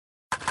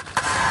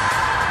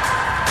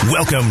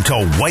Welcome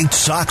to White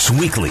Sox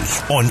Weekly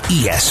on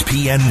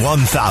ESPN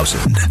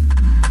 1000. A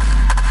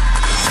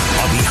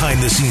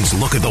behind-the-scenes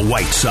look at the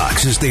White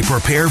Sox as they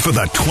prepare for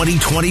the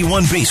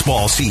 2021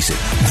 baseball season.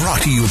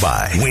 Brought to you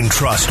by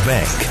Wintrust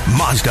Bank,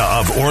 Mazda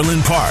of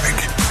Orland Park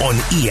on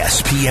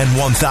ESPN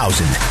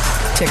 1000.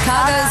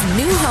 Chicago's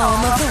new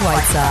home of the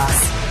White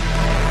Sox.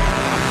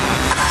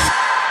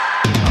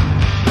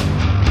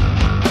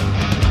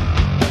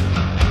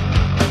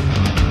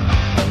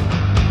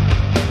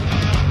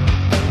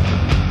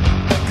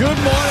 Good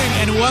morning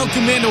and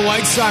welcome into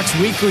White Sox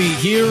Weekly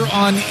here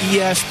on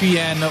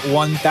ESPN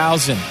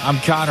 1000. I'm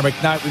Connor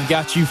McKnight. We've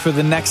got you for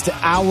the next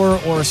hour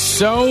or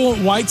so.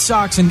 White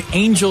Sox and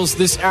Angels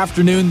this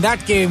afternoon.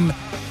 That game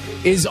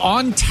is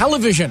on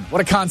television.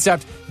 What a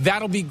concept.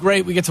 That'll be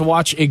great. We get to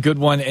watch a good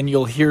one, and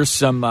you'll hear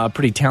some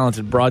pretty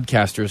talented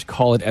broadcasters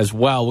call it as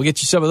well. We'll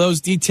get you some of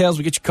those details.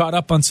 We'll get you caught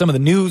up on some of the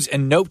news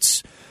and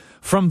notes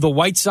from the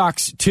White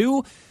Sox,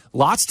 too.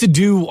 Lots to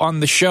do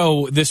on the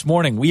show this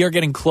morning. We are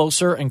getting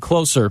closer and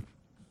closer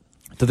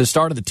to the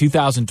start of the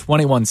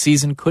 2021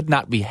 season. Could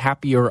not be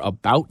happier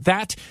about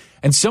that.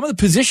 And some of the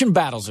position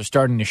battles are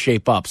starting to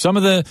shape up. Some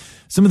of the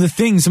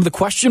things, some of the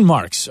question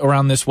marks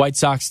around this White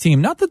Sox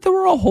team. Not that there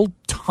were a whole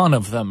ton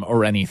of them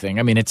or anything.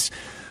 I mean, it's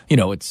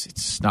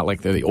not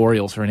like they're the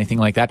Orioles or anything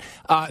like that.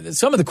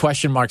 Some of the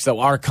question marks, though,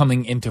 are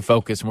coming into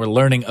focus, and we're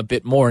learning a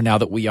bit more now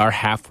that we are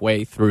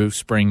halfway through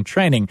spring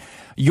training.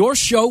 Your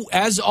show,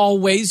 as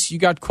always, you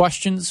got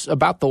questions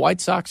about the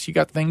White Sox. You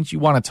got things you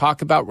want to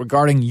talk about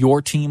regarding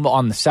your team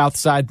on the South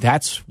Side.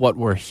 That's what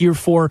we're here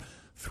for.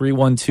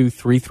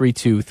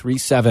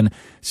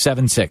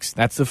 312-332-3776.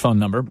 That's the phone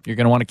number. You're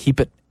going to want to keep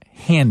it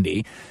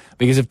handy.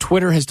 Because if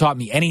Twitter has taught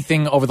me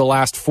anything over the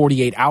last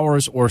 48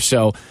 hours or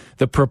so,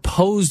 the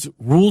proposed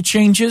rule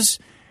changes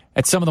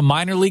at some of the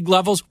minor league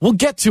levels, we'll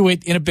get to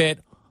it in a bit,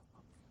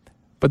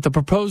 but the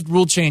proposed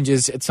rule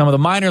changes at some of the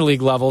minor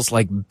league levels,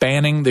 like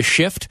banning the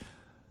shift,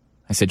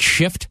 I said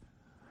shift,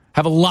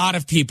 have a lot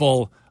of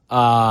people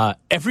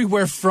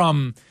everywhere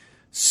from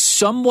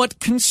somewhat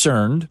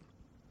concerned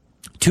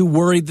to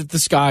worried that the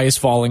sky is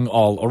falling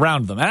all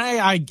around them. And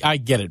I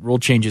get it. Rule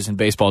changes in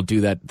baseball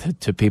do that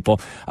to people.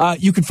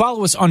 You can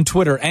follow us on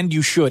Twitter, and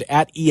you should,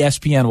 at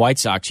ESPN White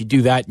Sox. You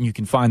do that, and you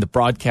can find the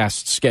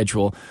broadcast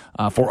schedule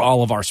for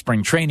all of our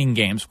spring training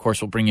games. Of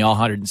course, we'll bring you all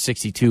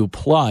 162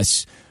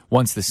 plus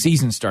once the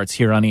season starts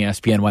here on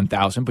ESPN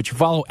 1000. But you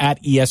follow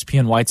at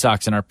ESPN White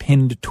Sox, and our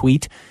pinned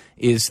tweet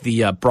is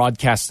the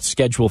broadcast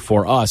schedule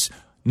for us.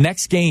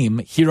 Next game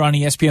here on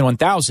ESPN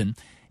 1000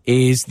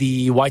 is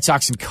the White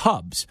Sox and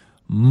Cubs.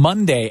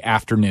 Monday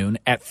afternoon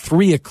at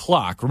 3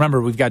 o'clock. Remember,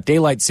 we've got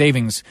daylight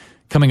savings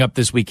coming up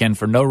this weekend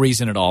for no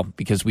reason at all,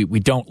 because we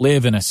don't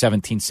live in a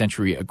 17th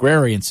century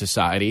agrarian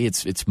society.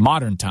 It's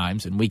modern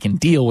times, and we can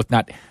deal with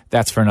not.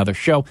 That's for another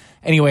show.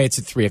 Anyway, it's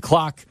at 3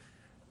 o'clock.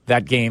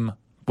 That game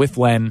with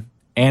Len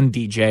and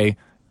DJ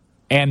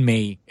and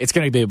me. It's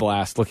going to be a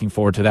blast. Looking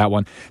forward to that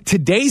one.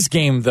 Today's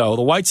game, though,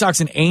 the White Sox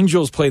and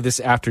Angels play this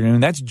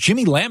afternoon. That's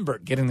Jimmy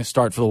Lambert getting the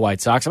start for the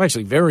White Sox. I'm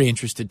actually very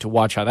interested to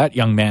watch how that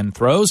young man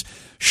throws.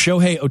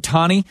 Shohei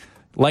Ohtani,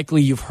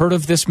 likely you've heard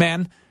of this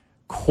man.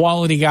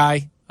 Quality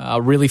guy.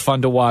 Really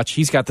fun to watch.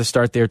 He's got the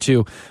start there,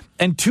 too.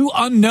 And two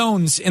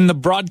unknowns in the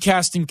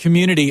broadcasting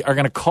community are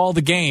going to call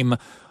the game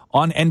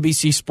on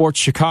NBC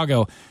Sports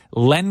Chicago.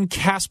 Len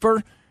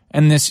Casper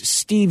and this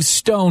Steve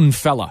Stone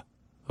fella,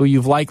 who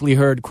you've likely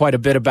heard quite a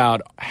bit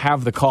about,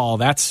 have the call.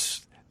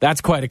 That's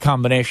quite a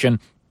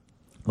combination.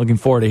 Looking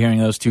forward to hearing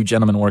those two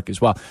gentlemen work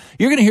as well.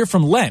 You're going to hear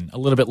from Len a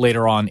little bit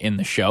later on in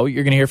the show.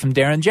 You're going to hear from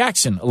Darren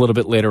Jackson a little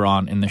bit later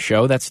on in the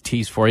show. That's a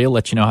tease for you.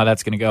 Let you know how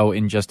that's going to go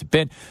in just a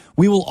bit.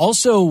 We will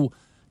also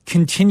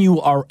continue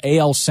our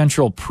AL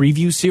Central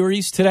preview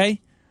series today.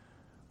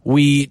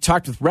 We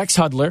talked with Rex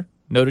Hudler,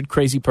 noted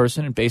crazy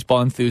person and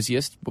baseball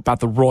enthusiast, about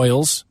the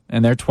Royals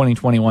and their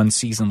 2021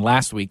 season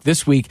last week.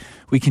 This week,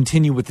 we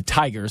continue with the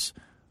Tigers,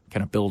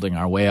 kind of building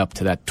our way up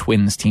to that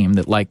Twins team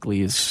that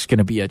likely is going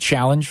to be a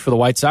challenge for the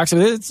White Sox.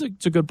 It's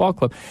a good ball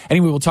club.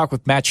 Anyway, we'll talk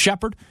with Matt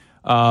Shepard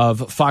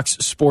of Fox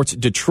Sports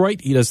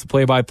Detroit. He does the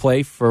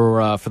play-by-play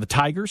for the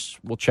Tigers.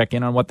 We'll check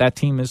in on what that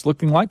team is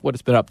looking like, what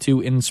it's been up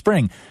to in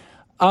spring.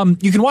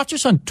 You can watch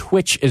us on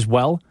Twitch as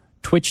well.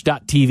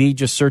 Twitch.tv,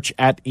 just search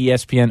at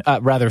ESPN,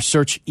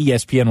 search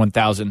ESPN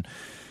 1000.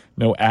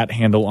 No @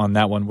 handle on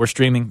that one. We're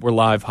streaming, we're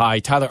live. Hi,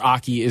 Tyler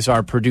Aki is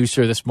our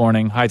producer this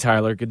morning. Hi,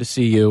 Tyler, good to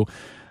see you.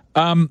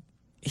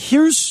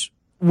 Here's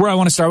where I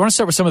want to start. I want to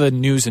start with some of the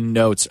news and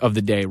notes of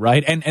the day,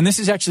 right? And this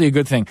is actually a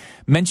good thing.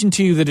 Mentioned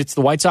to you that it's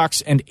the White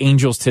Sox and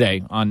Angels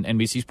today on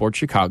NBC Sports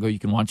Chicago. You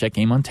can watch that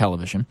game on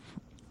television.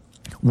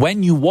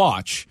 When you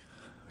watch,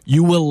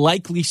 you will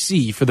likely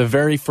see for the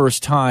very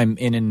first time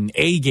in an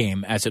A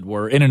game, as it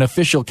were, in an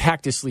official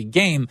Cactus League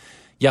game,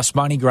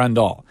 Yasmani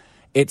Grandal.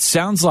 It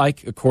sounds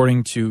like,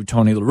 according to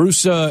Tony La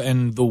Russa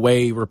and the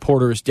way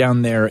reporters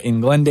down there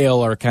in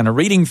Glendale are kind of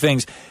reading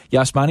things,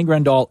 Yasmani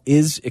Grandal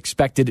is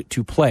expected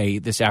to play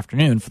this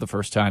afternoon for the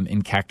first time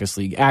in Cactus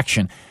League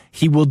action.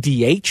 He will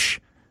DH,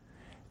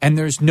 and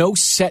there's no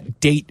set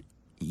date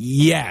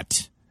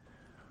yet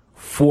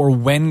for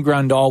when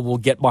Grandal will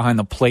get behind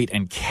the plate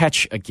and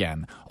catch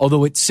again.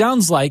 Although it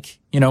sounds like,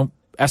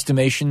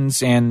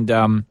 estimations and,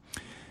 and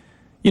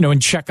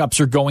checkups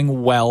are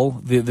going well.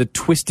 The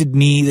twisted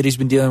knee that he's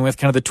been dealing with,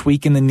 kind of the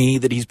tweak in the knee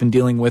that he's been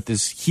dealing with,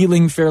 is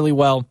healing fairly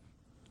well.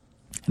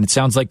 And it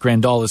sounds like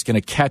Grandal is going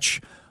to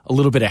catch a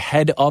little bit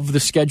ahead of the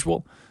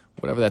schedule.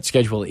 Whatever that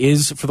schedule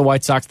is for the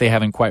White Sox, they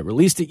haven't quite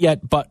released it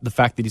yet. But the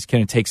fact that he's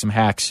going to take some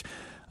hacks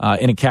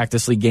in a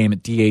Cactus League game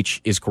at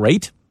DH is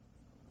great.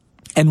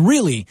 And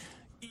really,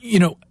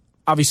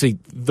 obviously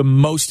the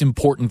most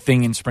important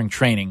thing in spring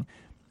training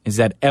is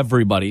that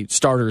everybody,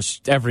 starters,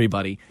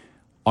 everybody,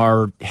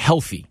 are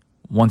healthy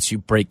once you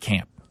break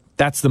camp.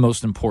 That's the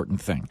most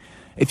important thing.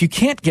 If you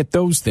can't get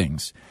those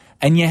things,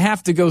 and you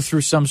have to go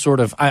through some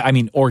sort of,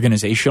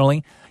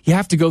 organizationally, you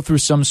have to go through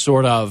some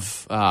sort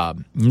of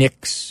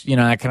nicks,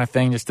 that kind of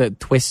thing, just a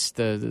twist,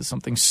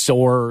 something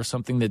sore or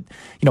something that,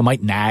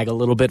 might nag a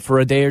little bit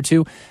for a day or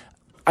two.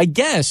 I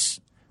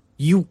guess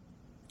you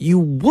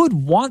would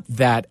want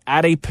that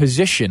at a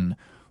position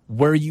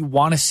where you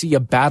want to see a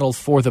battle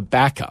for the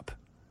backup.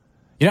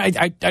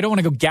 I don't want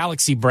to go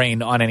galaxy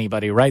brain on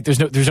anybody, right? There's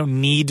no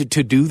need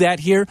to do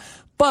that here.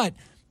 But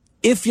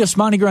if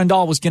Yasmani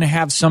Grandal was going to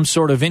have some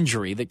sort of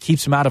injury that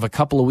keeps him out of a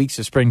couple of weeks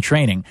of spring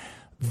training,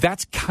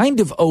 that's kind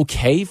of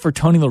okay for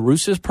Tony La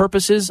Russa's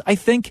purposes, I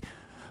think,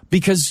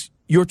 because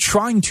you're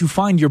trying to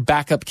find your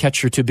backup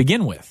catcher to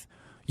begin with.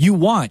 You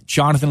want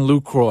Jonathan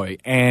Lucroy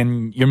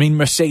and Yermin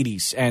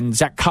Mercedes and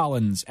Zach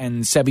Collins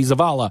and Sebi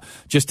Zavala,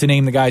 just to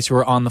name the guys who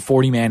are on the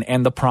 40-man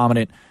and the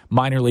prominent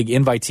minor league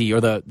invitee,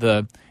 or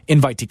the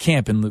invite to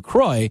camp in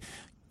Lucroy.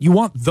 You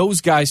want those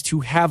guys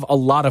to have a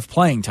lot of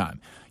playing time.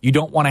 You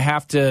don't want to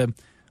have to,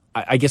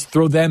 I guess,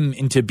 throw them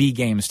into B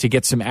games to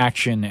get some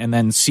action and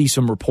then see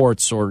some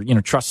reports or,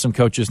 trust some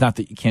coaches. Not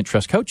that you can't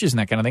trust coaches and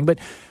that kind of thing, but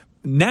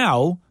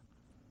now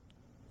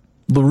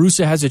La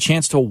Russa has a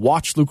chance to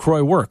watch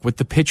Lucroy work with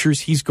the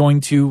pitchers he's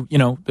going to,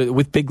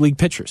 with big league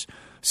pitchers.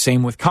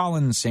 Same with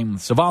Collins, same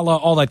with Zavala,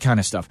 all that kind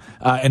of stuff.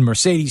 And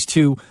Mercedes,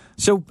 too.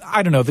 So,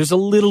 I don't know, there's a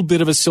little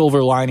bit of a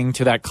silver lining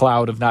to that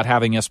cloud of not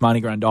having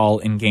Yasmani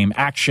Grandal in game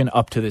action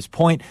up to this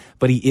point,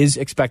 but he is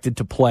expected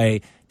to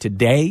play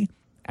today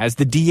as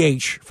the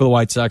DH for the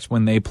White Sox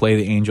when they play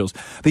the Angels.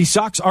 The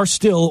Sox are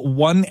still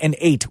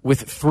 1-8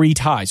 with 3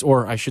 ties,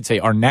 or I should say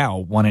are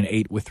now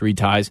 1-8 with 3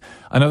 ties.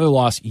 Another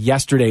loss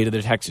yesterday to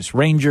the Texas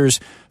Rangers.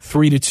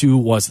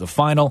 3-2 was the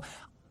final.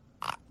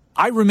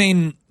 I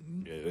remain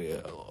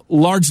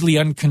largely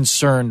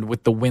unconcerned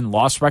with the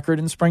win-loss record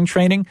in spring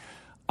training.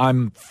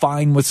 I'm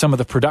fine with some of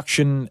the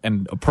production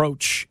and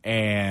approach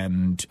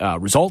and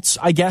results,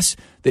 I guess,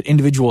 that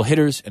individual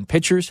hitters and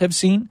pitchers have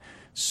seen.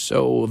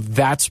 So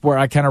that's where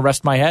I kind of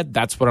rest my head.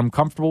 That's what I'm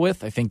comfortable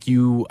with. I think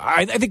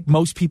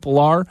most people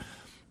are.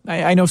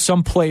 I know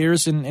some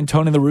players, and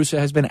Tony La Russa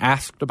has been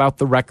asked about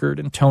the record,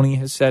 and Tony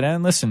has said,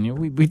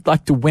 listen, we'd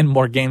like to win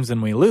more games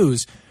than we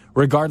lose,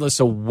 regardless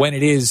of when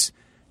it is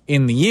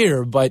in the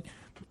year. But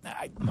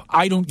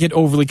I don't get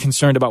overly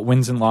concerned about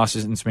wins and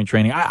losses in spring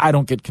training. I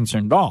don't get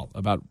concerned at all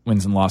about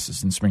wins and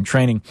losses in spring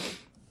training.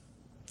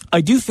 I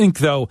do think,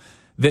 though,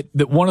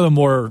 that one of the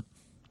more,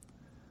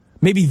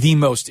 maybe the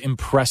most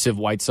impressive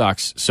White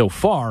Sox so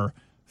far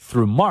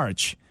through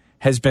March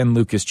has been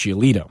Lucas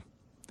Giolito.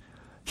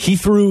 He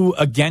threw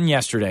again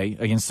yesterday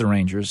against the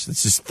Rangers.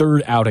 It's his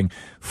 3rd outing.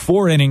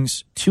 4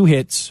 innings, 2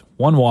 hits,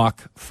 1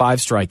 walk, 5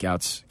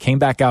 strikeouts. Came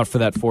back out for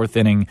that 4th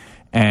inning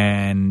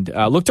and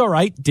looked all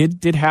right.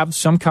 Did have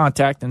some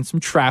contact and some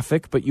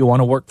traffic, but you want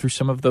to work through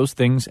some of those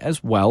things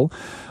as well.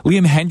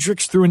 Liam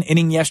Hendriks threw an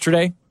inning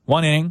yesterday.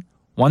 1 inning,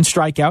 1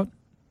 strikeout.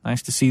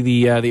 Nice to see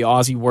the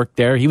Aussie work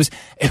there.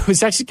 It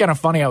was actually kind of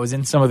funny. I was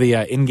in some of the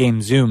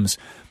in-game Zooms.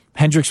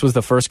 Hendriks was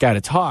the first guy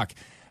to talk,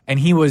 and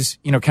he was,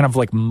 kind of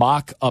like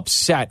mock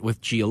upset with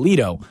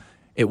Giolito.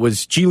 It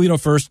was Giolito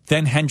first,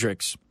 then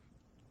Hendriks.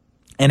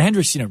 And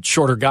Hendriks,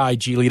 shorter guy.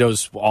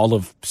 Giolito's all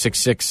of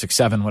 6'6",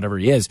 6'7", whatever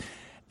he is.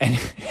 And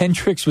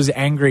Hendriks was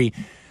angry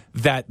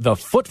that the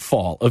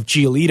footfall of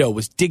Giolito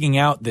was digging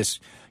out this,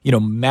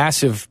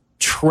 massive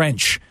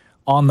trench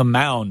on the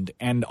mound,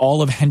 and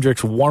all of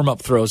Hendriks'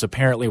 warm-up throws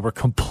apparently were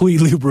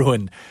completely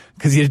ruined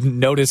because he didn't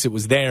notice it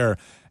was there,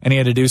 and he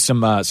had to do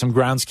some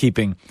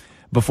groundskeeping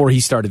before he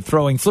started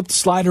throwing. Flipped the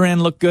slider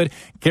in, looked good.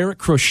 Garrett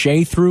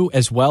Crochet threw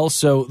as well.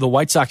 So the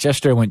White Sox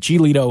yesterday went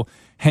Giolito,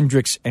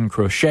 Hendriks, and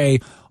Crochet.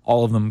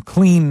 All of them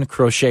clean.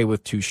 Crochet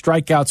with 2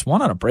 strikeouts,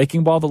 1 on a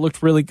breaking ball that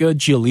looked really good.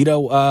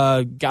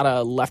 Giolito got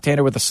a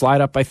left-hander with a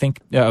slide-up, I think,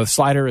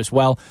 slider as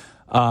well.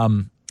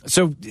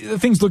 So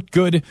things looked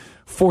good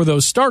for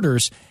those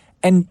starters.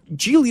 And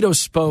Giolito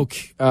spoke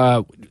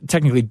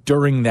technically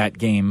during that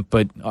game,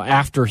 but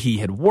after he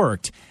had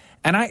worked.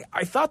 And I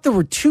thought there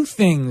were 2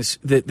 things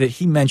that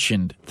he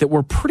mentioned that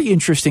were pretty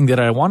interesting that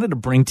I wanted to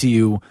bring to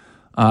you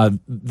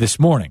this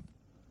morning.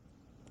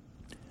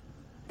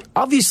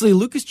 Obviously,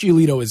 Lucas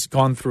Giolito has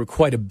gone through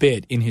quite a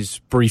bit in his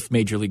brief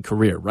major league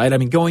career, right? I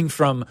mean, going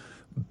from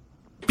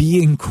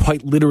being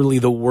quite literally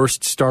the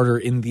worst starter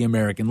in the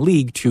American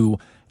League to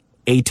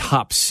a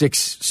top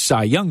 6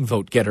 Cy Young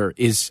vote getter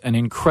is an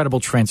incredible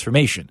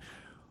transformation.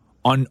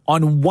 On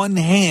one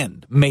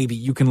hand, maybe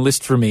you can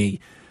list for me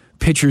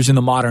pitchers in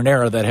the modern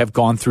era that have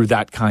gone through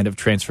that kind of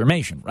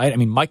transformation, right? I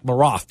mean, Mike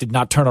Maroth did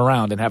not turn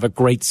around and have a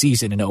great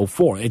season in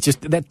 2004. It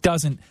just, that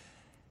doesn't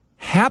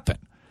happen.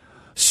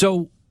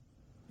 So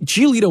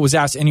Giolito was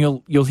asked, and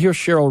you'll hear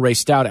Cheryl Ray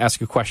Stout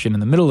ask a question in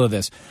the middle of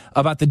this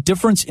about the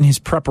difference in his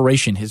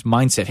preparation, his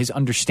mindset, his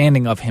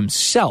understanding of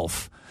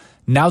himself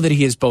now that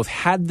he has both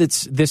had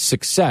this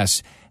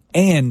success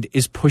and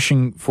is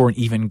pushing for an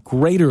even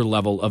greater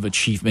level of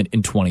achievement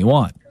in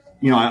 21.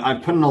 You know, I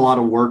put in a lot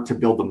of work to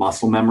build the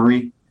muscle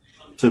memory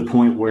to the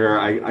point where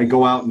I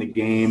go out in the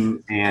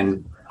game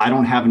and I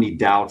don't have any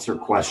doubts or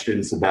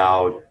questions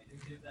about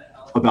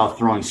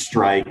throwing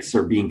strikes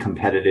or being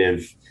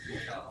competitive.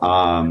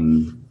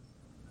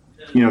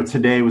 You know,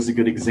 today was a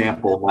good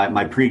example.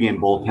 My pregame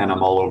bullpen,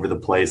 I'm all over the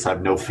place. I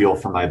have no feel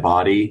for my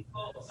body,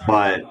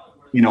 but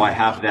you know, I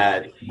have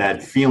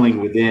that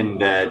feeling within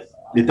that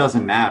it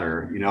doesn't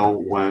matter. You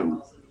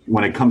know,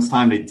 when it comes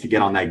time to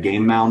get on that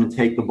game mound and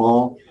take the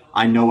ball,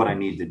 I know what I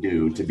need to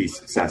do to be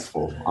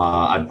successful.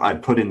 I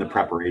put in the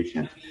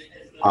preparation.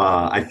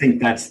 I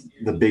think that's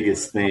the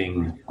biggest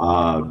thing.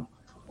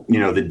 You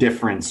know, the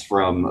difference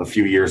from a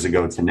few years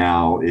ago to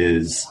now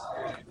is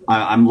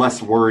I'm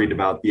less worried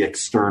about the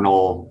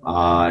external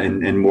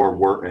and more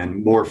work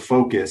and more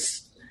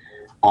focused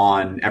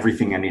on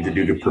everything I need to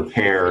do to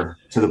prepare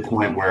to the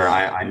point where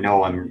I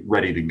know I'm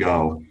ready to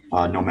go,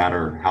 no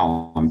matter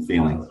how I'm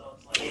feeling.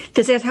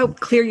 Does that help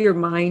clear your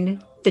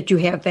mind that you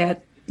have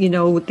that, you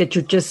know, that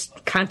you're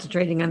just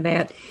concentrating on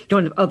that? You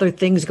don't have other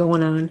things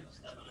going on?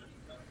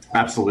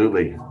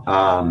 Absolutely.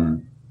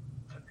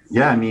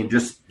 Yeah, I mean,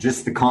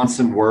 just the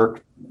constant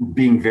work,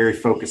 being very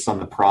focused on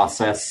the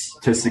process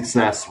to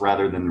success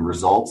rather than the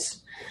results.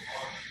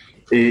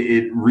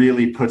 It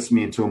really puts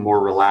me into a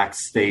more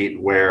relaxed state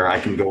where I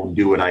can go and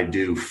do what I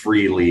do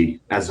freely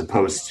as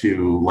opposed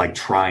to like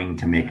trying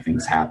to make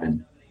things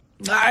happen.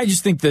 I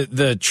just think that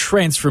the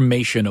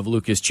transformation of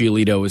Lucas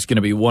Giolito is going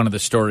to be one of the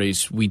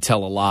stories we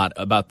tell a lot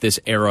about this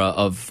era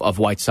of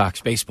White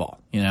Sox baseball.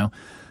 You know,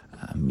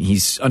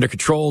 he's under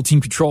control, team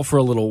control for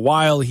a little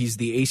while. He's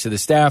the ace of the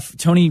staff.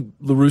 Tony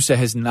La Russa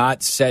has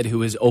not said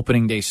who his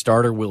opening day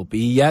starter will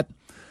be yet.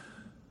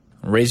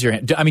 Raise your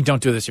hand. I mean,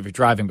 don't do this if you're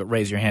driving, but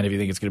raise your hand if you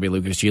think it's going to be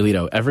Lucas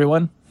Giolito.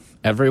 Everyone?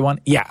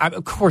 Yeah,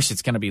 of course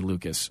it's going to be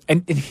Lucas.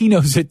 And he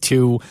knows it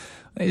too.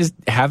 I just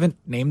haven't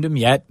named him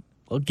yet.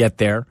 We'll get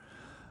there.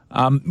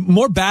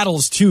 More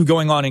battles, too,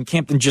 going on in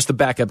camp than just the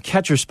backup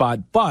catcher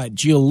spot. But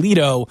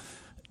Giolito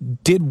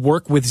did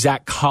work with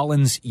Zach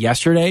Collins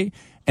yesterday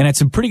and had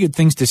some pretty good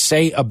things to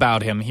say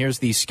about him. Here's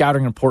the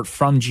scouting report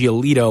from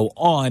Giolito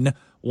on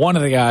one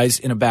of the guys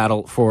in a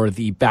battle for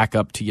the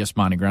backup to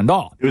Yasmani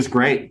Grandal. It was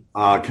great.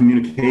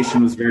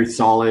 Communication was very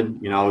solid.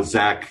 You know,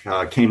 Zach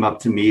came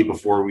up to me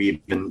before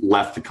we even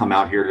left to come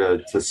out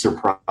here to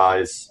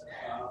surprise,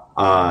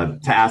 to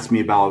ask me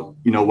about,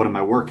 you know, what am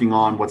I working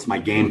on? What's my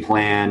game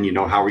plan? You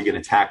know, how are we going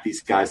to attack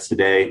these guys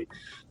today?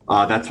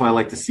 That's what I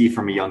like to see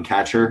from a young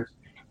catcher.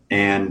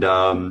 And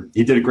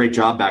he did a great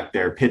job back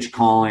there, pitch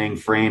calling,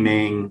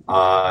 framing.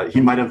 He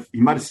might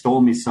have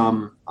stolen me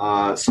some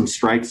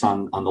strikes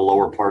on the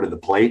lower part of the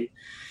plate.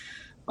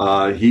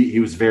 He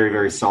was very,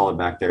 very solid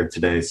back there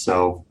today.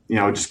 So, you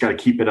know, just got to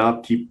keep it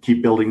up,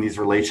 keep building these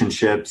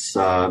relationships.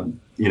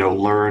 You know,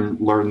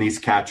 learn these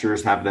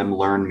catchers, have them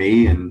learn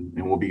me, and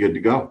we'll be good to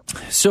go.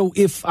 So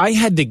if I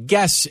had to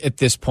guess at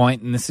this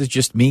point, and this is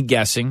just me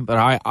guessing, but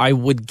I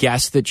would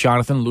guess that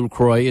Jonathan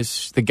Lucroy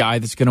is the guy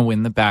that's going to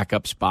win the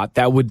backup spot.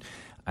 That would,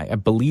 I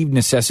believe,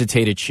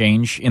 necessitate a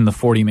change in the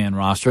 40-man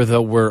roster,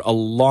 though we're a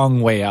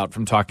long way out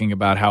from talking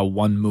about how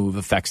one move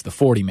affects the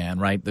 40-man,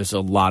 right? There's a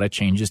lot of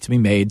changes to be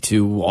made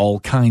to all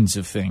kinds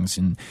of things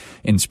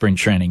in spring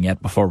training yet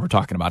before we're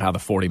talking about how the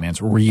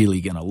 40-man's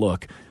really going to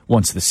look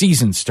once the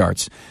season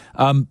starts.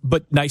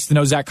 But nice to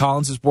know Zach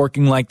Collins is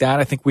working like that.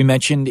 I think we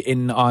mentioned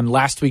on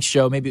last week's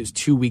show, maybe it was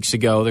 2 weeks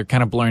ago, they're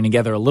kind of blurring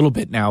together a little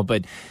bit now,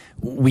 but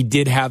we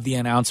did have the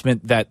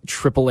announcement that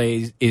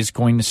AAA is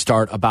going to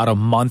start about a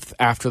month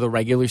after the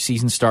regular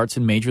season starts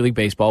in Major League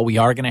Baseball. We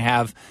are going to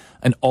have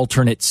an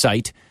alternate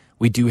site.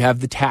 We do have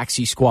the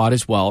taxi squad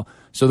as well.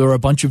 So there are a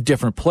bunch of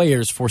different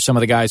players for some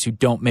of the guys who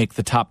don't make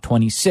the top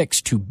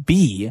 26 to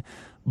be,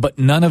 but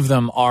none of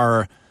them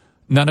are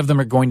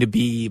going to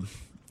be,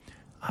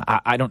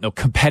 I don't know,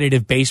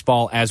 competitive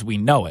baseball as we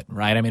know it,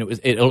 right? I mean,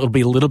 it'll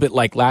be a little bit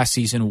like last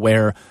season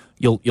where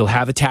you'll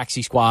have a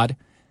taxi squad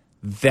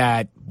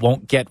that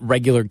won't get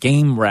regular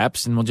game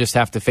reps and will just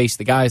have to face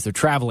the guys they're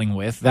traveling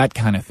with, that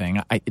kind of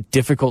thing.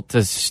 Difficult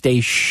to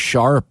stay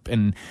sharp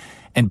and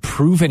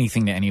prove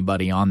anything to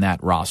anybody on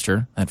that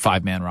roster, that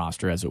 5-man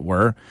roster, as it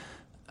were.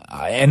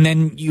 And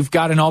then you've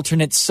got an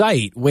alternate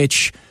site,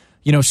 which,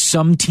 you know,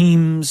 some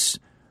teams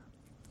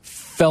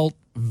felt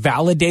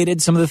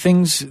validated some of the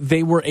things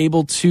they were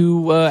able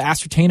to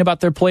ascertain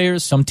about their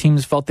players. Some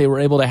teams felt they were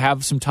able to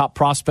have some top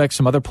prospects.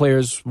 Some other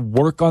players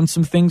work on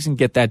some things and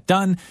get that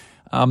done.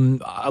 A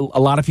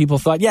lot of people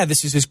thought, yeah,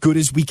 this is as good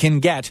as we can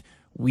get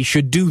we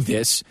should do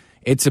this.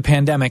 It's a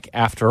pandemic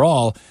after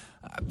all.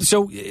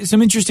 So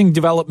some interesting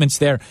developments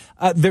there.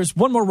 There's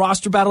one more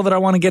roster battle that I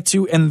want to get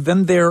to, and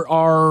then there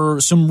are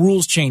some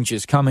rules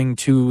changes coming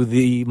to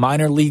the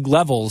minor league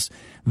levels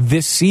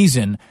this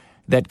season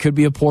that could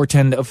be a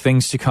portend of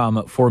things to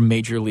come for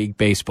Major League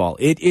Baseball.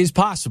 It is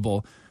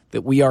possible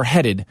that we are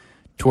headed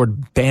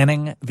toward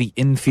banning the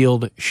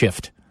infield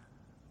shift.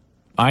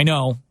 I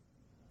know.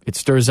 It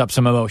stirs up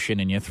some emotion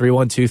in you.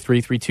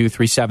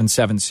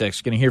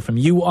 312-332-3776. Going to hear from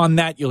you on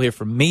that. You'll hear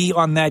from me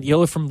on that.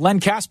 You'll hear from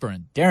Len Casper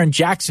and Darren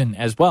Jackson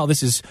as well.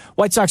 This is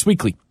White Sox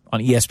Weekly on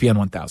ESPN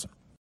 1000.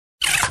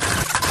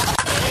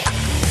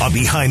 A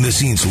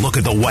behind-the-scenes look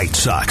at the White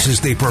Sox as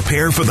they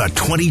prepare for the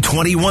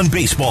 2021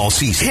 baseball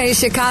season. Hey,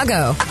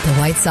 Chicago, the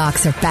White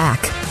Sox are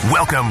back.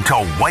 Welcome to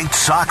White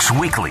Sox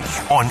Weekly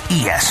on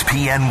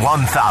ESPN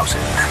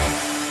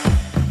 1000.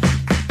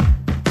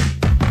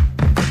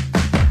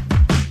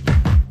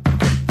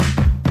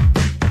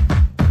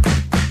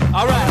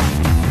 All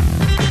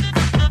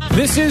right.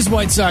 This is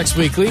White Sox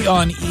Weekly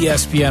on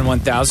ESPN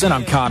 1000.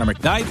 I'm Connor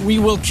McKnight. We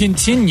will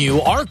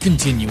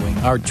continuing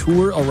our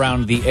tour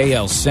around the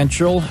AL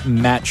Central.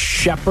 Matt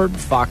Shepard,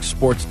 Fox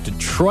Sports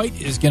Detroit,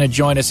 is going to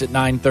join us at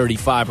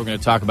 9:35. We're going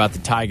to talk about the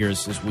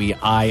Tigers as we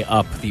eye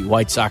up the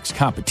White Sox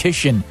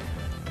competition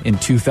in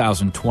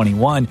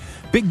 2021.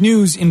 Big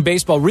news in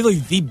baseball, really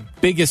the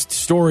biggest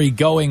story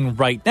going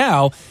right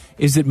now,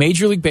 is that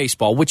Major League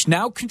Baseball, which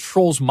now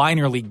controls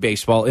minor league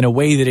baseball in a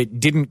way that it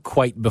didn't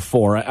quite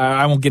before.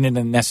 I won't get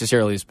into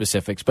necessarily the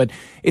specifics, but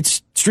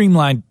it's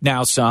streamlined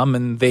now some,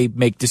 and they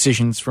make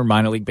decisions for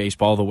minor league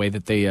baseball the way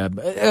that they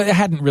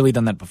hadn't really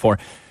done that before.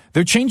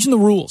 They're changing the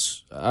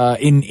rules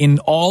in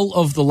all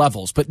of the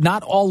levels, but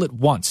not all at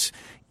once.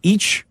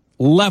 Each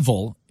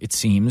level, it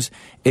seems,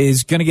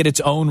 is going to get its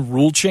own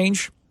rule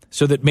change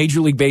so that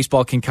Major League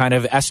Baseball can kind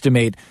of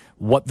estimate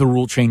what the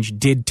rule change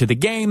did to the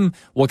game,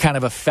 what kind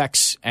of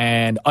effects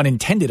and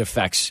unintended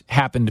effects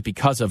happened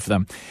because of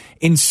them.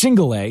 In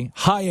Single A,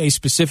 High A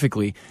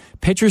specifically,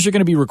 pitchers are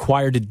going to be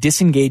required to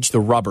disengage the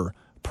rubber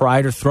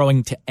prior to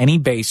throwing to any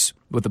base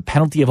with the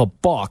penalty of a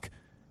balk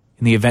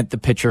in the event the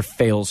pitcher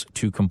fails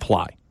to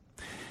comply.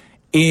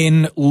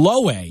 In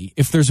Low A,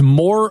 if there's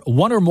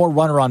one or more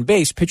runner on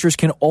base, pitchers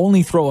can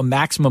only throw a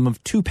maximum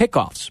of 2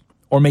 pickoffs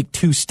or make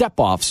 2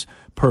 step-offs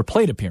per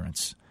plate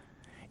appearance.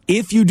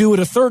 If you do it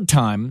a third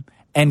time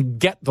and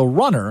get the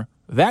runner,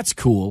 that's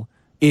cool.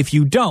 If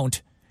you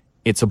don't,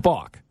 it's a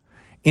balk.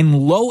 In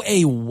Low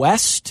A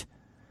West,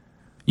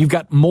 you've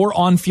got more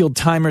on-field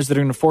timers that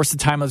are going to force the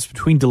timeouts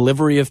between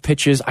delivery of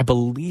pitches. I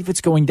believe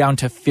it's going down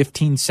to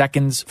 15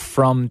 seconds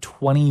from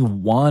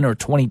 21 or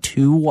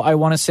 22, I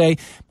want to say.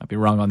 Might be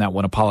wrong on that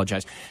one.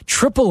 Apologize.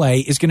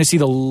 AAA is going to see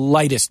the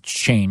lightest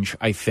change,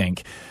 I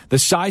think. The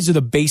size of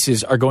the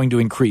bases are going to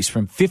increase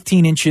from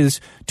 15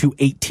 inches to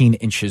 18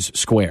 inches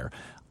square.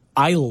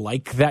 I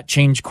like that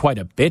change quite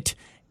a bit.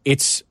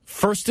 It's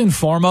first and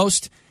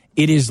foremost,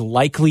 it is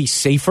likely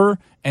safer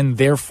and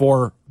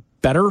therefore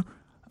better.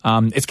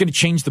 It's going to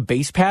change the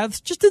base paths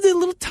just a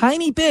little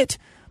tiny bit.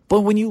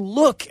 But when you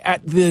look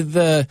at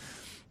the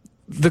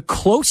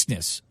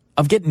closeness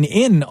of getting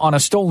in on a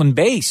stolen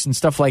base and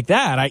stuff like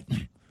that,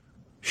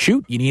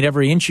 you need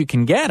every inch you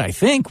can get, I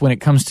think, when it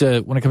comes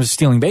to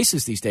stealing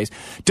bases these days.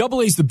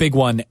 Double A is the big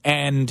one,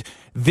 and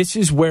this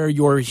is where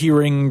you're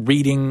hearing,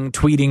 reading,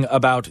 tweeting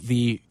about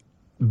the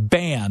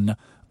ban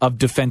of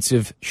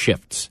defensive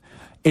shifts.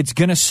 It's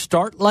going to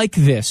start like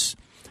this.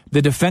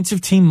 The defensive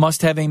team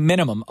must have a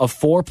minimum of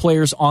 4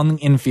 players on the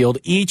infield,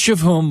 each of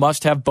whom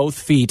must have both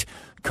feet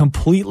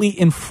completely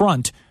in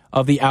front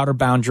of the outer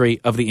boundary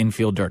of the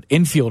infield dirt.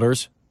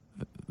 Infielders,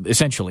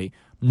 essentially,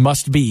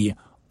 must be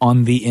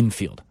on the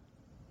infield.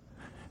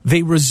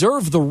 They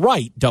reserve the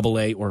right,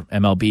 AA or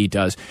MLB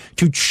does,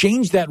 to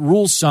change that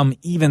rule some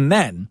even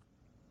then.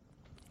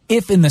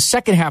 If in the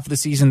second half of the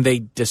season they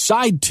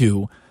decide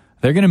to,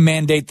 they're going to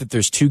mandate that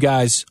there's 2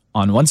 guys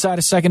on one side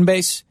of second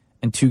base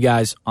and 2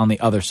 guys on the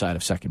other side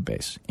of second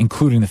base,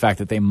 including the fact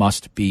that they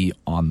must be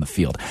on the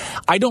field.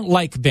 I don't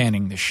like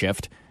banning the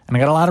shift, and I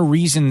got a lot of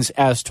reasons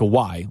as to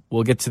why.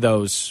 We'll get to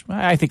those,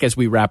 I think, as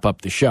we wrap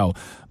up the show.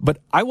 But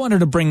I wanted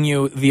to bring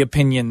you the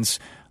opinions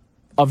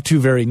of 2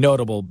 very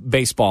notable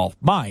baseball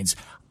minds.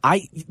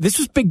 This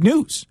was big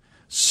news.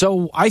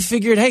 So I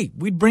figured, hey,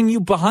 we'd bring you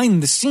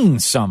behind the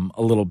scenes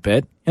a little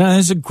bit.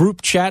 There's a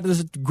group chat, there's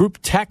a group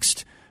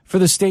text for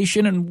the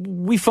station,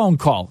 and we phone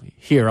call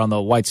here on the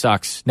White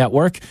Sox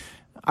network.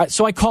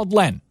 So I called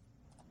Len.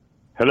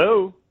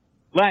 Hello.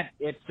 Len,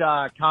 it's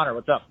Connor.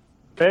 What's up?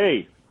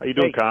 Hey, how you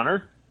doing,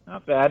 Connor?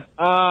 Not bad.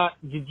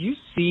 Did you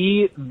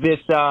see this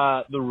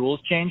the rules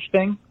change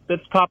thing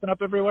that's popping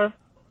up everywhere?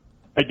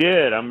 I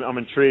did. I'm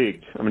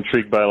intrigued. I'm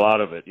intrigued by a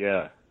lot of it,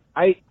 yeah.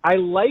 I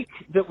like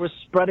that we're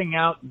spreading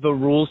out the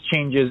rules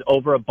changes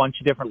over a bunch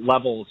of different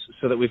levels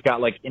so that we've got,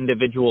 like,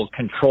 individual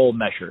control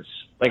measures.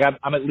 Like,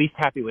 I'm at least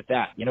happy with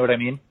that. You know what I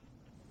mean?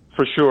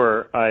 For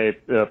sure. I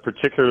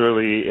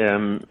particularly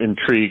am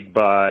intrigued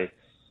by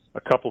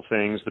a couple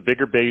things. The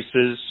bigger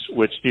bases,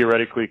 which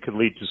theoretically could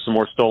lead to some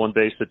more stolen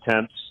base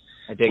attempts.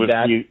 I dig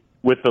that.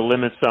 with the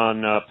limits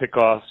on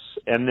pickoffs,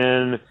 and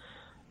then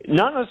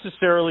not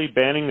necessarily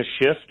banning the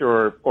shift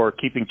or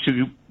keeping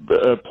two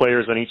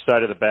players on each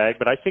side of the bag,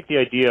 but I think the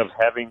idea of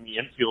having the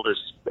infielders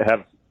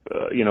have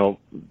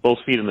both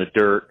feet in the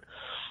dirt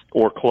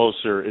or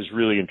closer is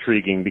really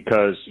intriguing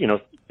because,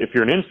 if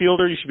you're an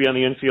infielder, you should be on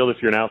the infield.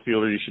 If you're an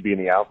outfielder, you should be in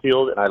the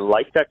outfield. And I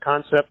like that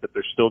concept that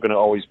there's still going to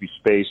always be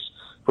space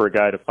for a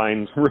guy to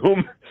find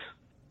room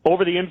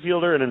over the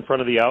infielder and in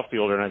front of the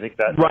outfielder. And I think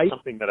that's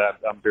something that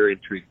I'm very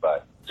intrigued by.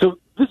 So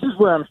this is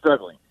where I'm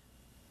struggling.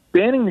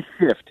 Banning the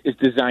shift is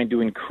designed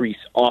to increase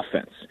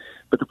offense.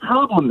 But the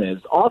problem is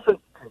offense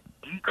is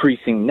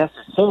decreasing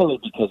necessarily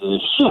because of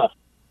the shift.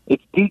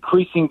 It's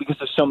decreasing because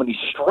of so many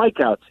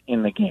strikeouts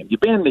in the game. You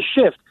ban the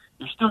shift,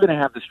 you're still going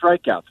to have the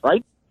strikeouts,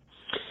 right?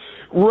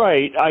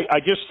 Right. I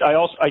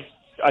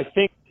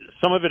think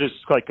some of it is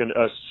like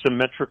a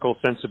symmetrical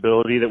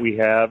sensibility that we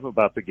have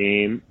about the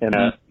game, and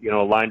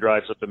line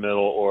drives up the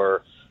middle,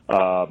 or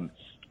a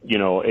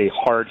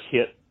hard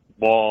hit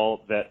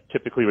ball that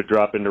typically would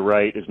drop into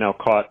right is now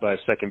caught by a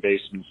second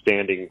baseman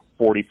standing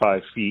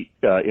 45 feet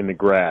in the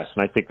grass,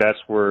 and I think that's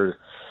where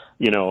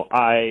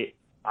I'm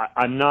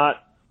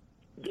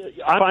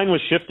fine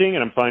with shifting,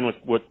 and I'm fine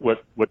with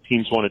what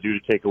teams want to do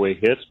to take away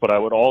hits, but I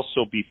would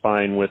also be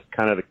fine with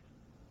kind of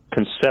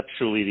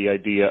conceptually the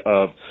idea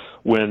of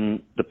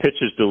when the pitch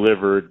is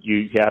delivered,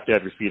 you have to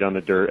have your feet on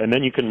the dirt, and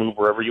then you can move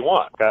wherever you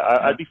want.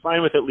 I'd be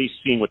fine with at least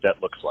seeing what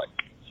that looks like.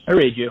 I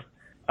read you.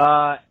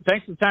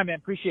 Thanks for the time, man.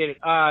 Appreciate it.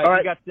 All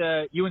right. You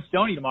got you and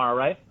Stoney tomorrow,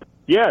 right?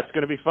 Yeah, it's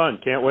going to be fun.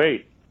 Can't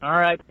wait. All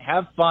right.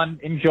 Have fun.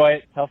 Enjoy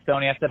it. Tell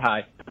Stoney I said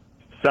hi.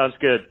 Sounds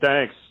good.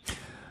 Thanks.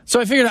 So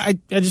I figured I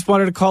just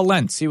wanted to call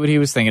Len, see what he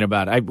was thinking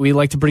about it. We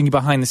like to bring you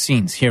behind the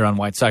scenes here on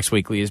White Sox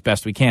Weekly as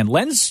best we can.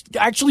 Len's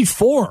actually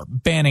for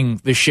banning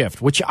the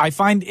shift, which I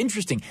find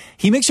interesting.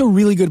 He makes a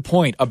really good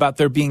point about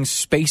there being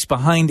space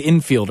behind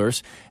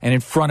infielders and in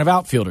front of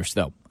outfielders,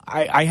 though.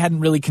 I hadn't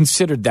really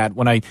considered that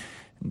when I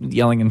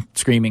yelling and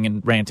screaming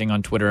and ranting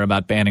on Twitter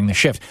about banning the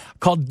shift.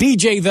 Called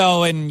DJ,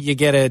 though, and you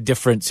get a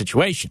different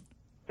situation.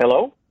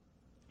 Hello?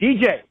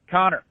 DJ,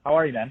 Connor, how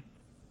are you, man?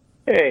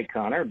 Hey,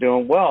 Connor,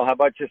 doing well. How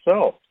about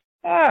yourself?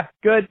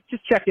 Good.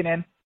 Just checking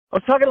in. I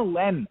was talking to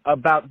Len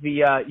about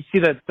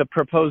the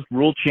proposed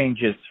rule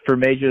changes for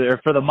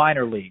the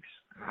minor leagues.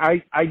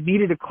 I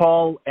needed to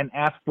call and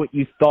ask what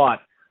you thought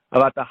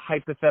about the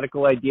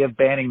hypothetical idea of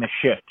banning the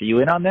shift. Are you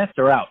in on this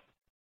or out?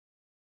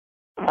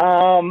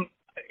 I'm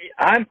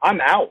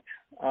out.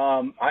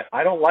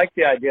 I don't like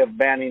the idea of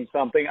banning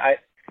something.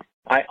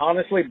 I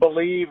honestly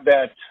believe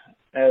that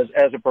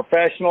as a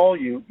professional,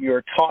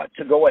 you're taught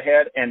to go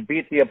ahead and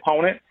beat the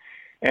opponent.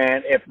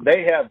 And if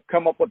they have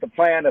come up with a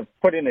plan of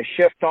putting a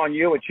shift on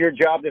you, it's your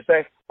job to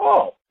say,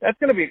 oh, that's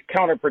going to be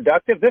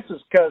counterproductive. This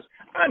is because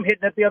I'm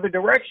hitting it the other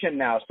direction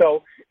now.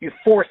 So you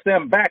force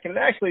them back, and it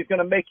actually is going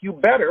to make you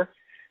better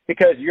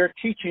because you're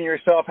teaching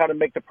yourself how to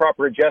make the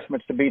proper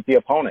adjustments to beat the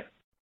opponent.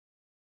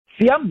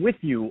 See, I'm with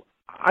you.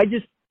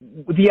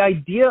 The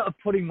idea of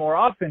putting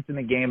more offense in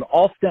the game,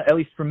 at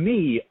least for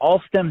me,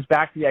 all stems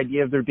back to the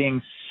idea of there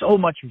being so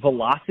much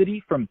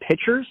velocity from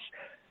pitchers.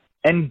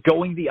 And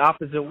going the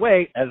opposite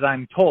way, as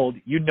I'm told,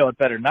 you'd know it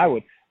better than I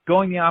would,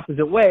 going the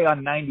opposite way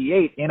on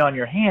 98 in on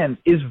your hands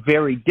is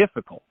very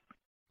difficult.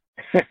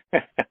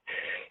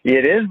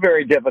 It is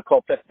very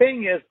difficult. The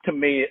thing is, to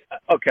me,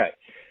 okay,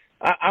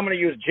 I'm going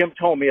to use Jim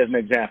Thome as an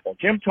example.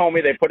 Jim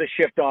Thome, they put a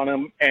shift on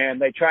him,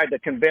 and they tried to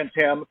convince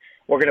him,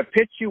 we're going to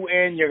pitch you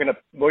in,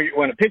 we're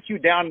going to pitch you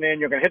down and in,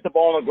 you're going to hit the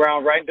ball on the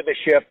ground right into the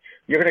shift,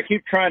 you're going to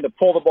keep trying to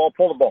pull the ball.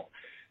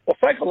 Well,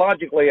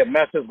 psychologically, it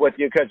messes with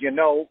you because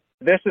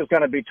this is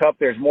going to be tough.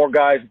 There's more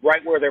guys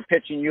right where they're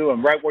pitching you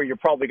and right where you're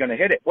probably going to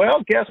hit it.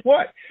 Well, guess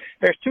what?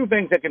 There's two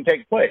things that can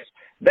take place.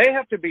 They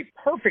have to be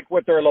perfect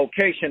with their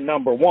location,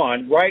 number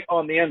one, right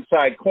on the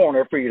inside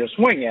corner for you to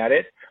swing at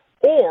it,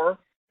 or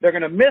they're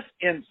going to miss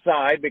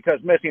inside because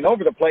missing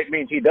over the plate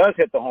means he does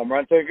hit the home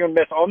run. So you're going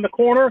to miss on the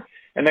corner,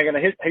 and you're going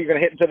to hit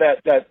into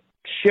that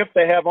shift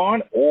they have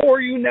on, or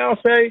you now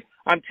say,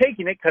 I'm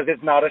taking it because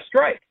it's not a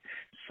strike.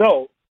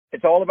 So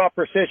it's all about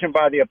precision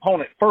by the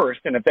opponent first,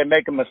 and if they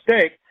make a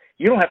mistake,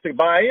 you don't have to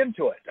buy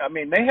into it. I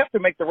mean, they have to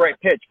make the right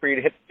pitch for you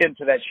to hit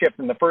into that shift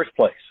in the first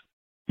place.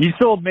 You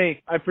sold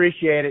me. I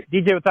appreciate it.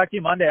 DJ, we'll talk to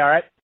you Monday, all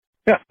right?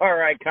 All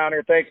right,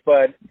 Connor. Thanks,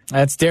 bud.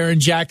 That's Darren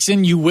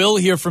Jackson. You will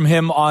hear from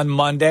him on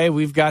Monday.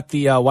 We've got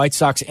the White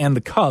Sox and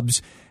the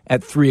Cubs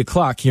at 3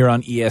 o'clock here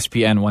on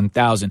ESPN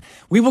 1000.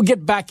 We will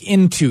get back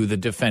into the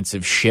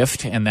defensive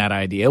shift and that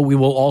idea. We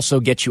will also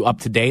get you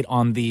up to date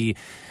on the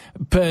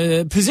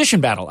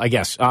position battle, I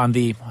guess, on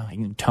the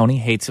Tony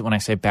hates it when I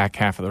say back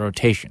half of the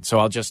rotation. So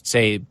I'll just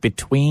say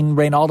between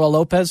Reynaldo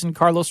Lopez and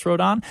Carlos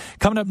Rodon.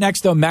 Coming up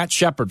next, though, Matt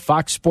Shepard,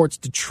 Fox Sports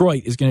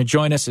Detroit, is going to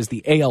join us as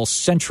the AL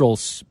Central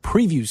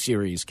preview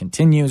series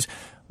continues.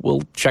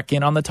 We'll check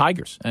in on the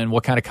Tigers and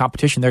what kind of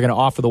competition they're going to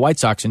offer the White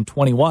Sox in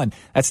 21.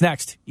 That's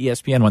next,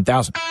 ESPN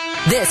 1000.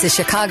 This is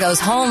Chicago's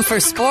home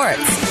for sports.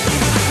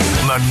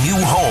 The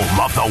new home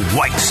of the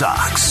White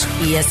Sox.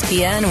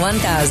 ESPN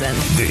 1000.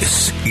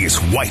 This is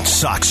White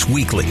Sox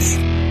Weekly.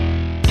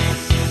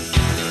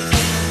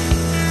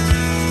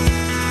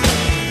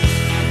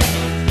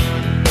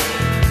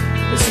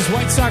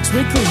 White Sox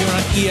Weekly here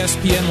on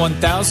ESPN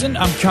 1000.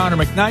 I'm Connor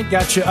McKnight.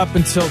 Got you up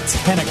until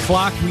 10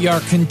 o'clock. We are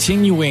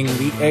continuing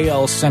the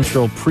AL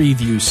Central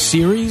preview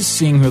series,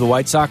 seeing who the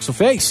White Sox will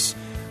face.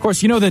 Of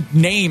course, you know the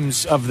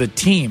names of the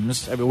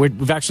teams. I mean,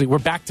 we're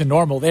back to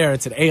normal there.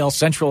 It's at AL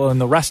Central, and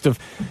the rest of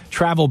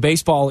travel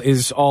baseball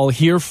is all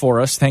here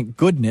for us. Thank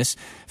goodness.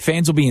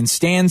 Fans will be in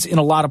stands in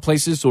a lot of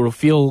places, so it'll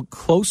feel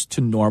close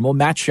to normal.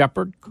 Matt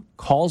Shepard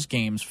calls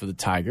games for the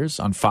Tigers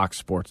on Fox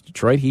Sports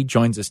Detroit. He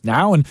joins us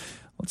now, and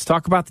let's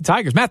talk about the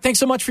Tigers. Matt, thanks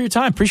so much for your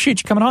time.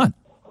 Appreciate you coming on.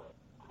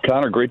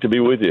 Connor, great to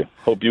be with you.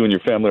 Hope you and your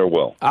family are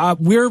well.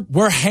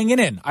 We're hanging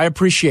in. I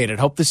appreciate it.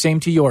 Hope the same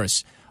to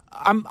yours.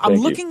 I'm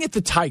looking at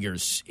the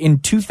Tigers in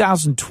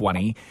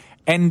 2020,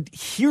 and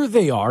here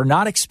they are,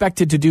 not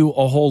expected to do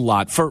a whole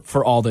lot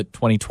for all that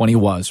 2020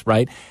 was,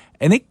 right?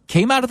 And they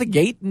came out of the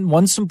gate and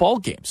won some ball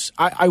games.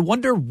 I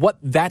wonder what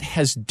that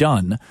has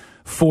done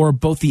for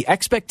both the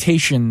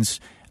expectations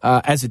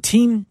as a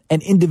team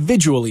and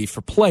individually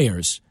for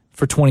players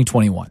for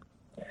 2021.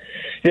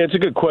 Yeah, it's a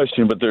good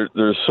question, but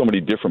there's so many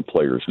different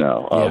players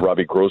now.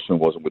 Robbie Grossman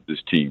wasn't with this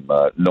team.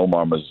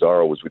 Nomar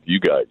Mazara was with you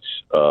guys,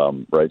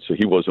 right? So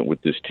he wasn't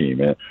with this team.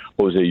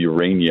 Jose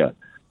Urena,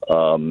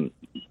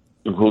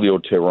 Julio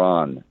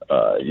Teheran.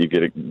 You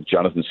get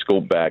Jonathan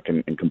Scope back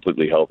and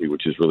completely healthy,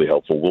 which is really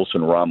helpful.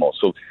 Wilson Ramos.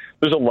 So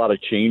there's a lot of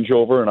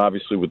changeover, and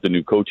obviously with the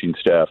new coaching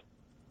staff,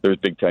 there's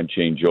big-time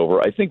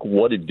changeover. I think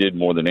what it did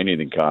more than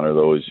anything, Connor,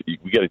 though, is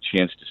we got a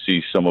chance to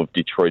see some of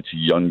Detroit's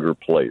younger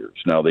players.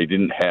 Now, they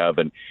didn't have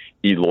an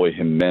Eloy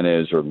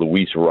Jimenez or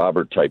Luis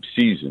Robert type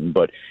season,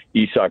 but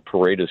Isaac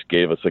Paredes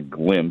gave us a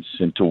glimpse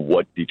into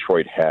what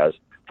Detroit has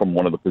from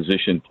one of the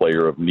position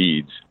player of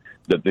needs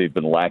that they've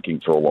been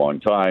lacking for a long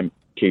time.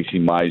 Casey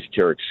Mize,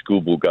 Tarek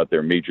Skubal got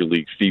their major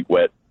league feet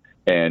wet,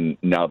 and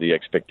now the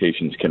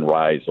expectations can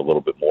rise a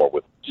little bit more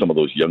with some of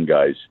those young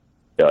guys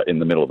in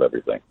the middle of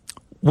everything.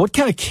 What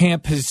kind of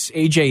camp has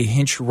A.J.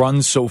 Hinch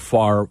run so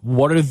far?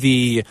 What are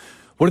the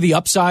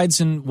upsides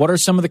and what are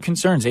some of the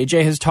concerns?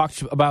 A.J. has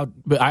talked about,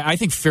 I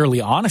think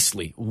fairly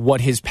honestly, what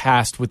his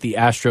past with the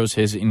Astros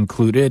has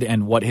included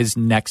and what his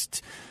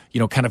next,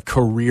 kind of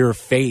career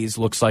phase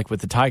looks like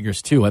with the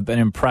Tigers, too. I've been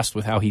impressed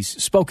with how he's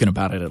spoken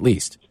about it, at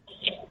least.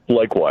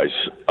 Likewise.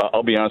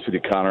 I'll be honest with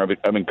you, Connor.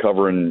 I've been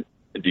covering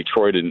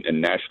Detroit and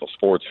national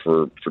sports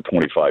for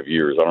 25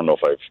 years. I don't know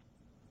if I've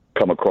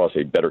come across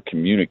a better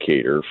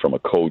communicator from a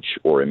coach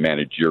or a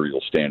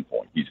managerial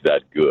standpoint. He's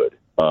that good.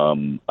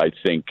 I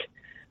think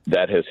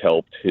that has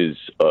helped his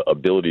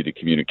ability to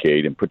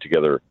communicate and put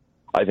together,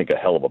 I think, a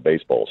hell of a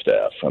baseball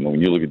staff. I mean,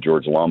 when you look at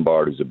George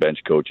Lombard, who's a bench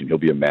coach, and he'll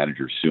be a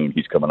manager soon.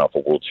 He's coming off a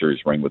World Series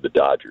ring with the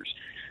Dodgers.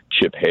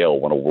 Chip Hale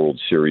won a World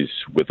Series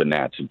with the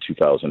Nats in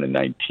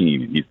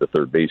 2019, and he's the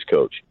third base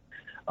coach.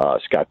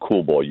 Scott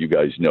Coolball, you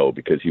guys know,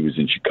 because he was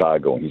in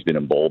Chicago and he's been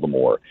in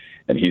Baltimore,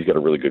 and he's got a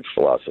really good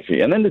philosophy.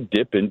 And then to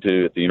dip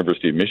into, at the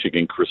University of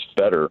Michigan, Chris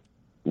Fetter,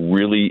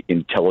 really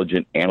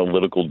intelligent,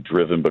 analytical,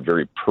 driven, but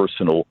very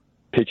personal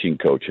pitching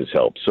coach has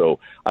helped. So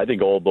I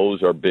think all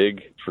those are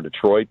big for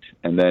Detroit.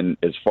 And then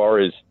as far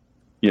as,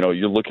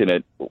 you're looking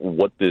at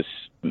what this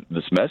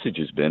message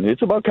has been,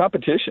 it's about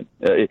competition.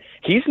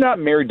 He's not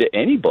married to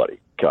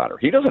anybody, Connor.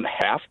 He doesn't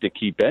have to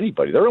keep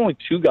anybody. There are only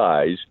two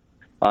guys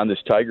on this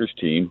Tigers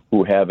team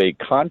who have a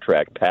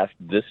contract past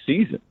this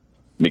season,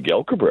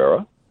 Miguel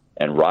Cabrera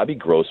and Robbie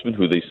Grossman,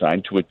 who they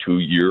signed to a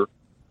 2-year,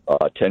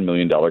 $10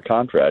 million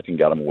contract and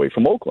got him away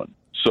from Oakland.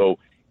 So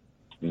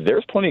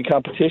there's plenty of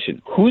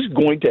competition. Who's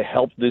going to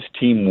help this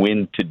team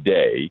win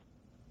today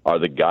are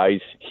the guys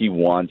he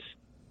wants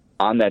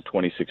on that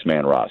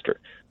 26-man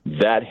roster.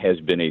 That has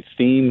been a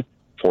theme,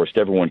 forced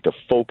everyone to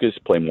focus,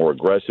 play more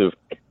aggressive,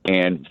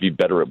 and be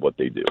better at what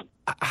they do.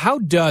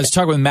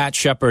 Talk with Matt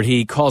Shepard,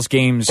 he calls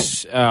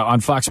games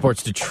on Fox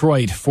Sports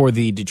Detroit for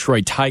the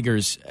Detroit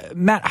Tigers.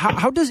 Matt,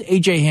 how does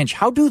A.J. Hinch,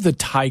 how do the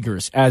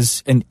Tigers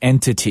as an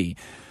entity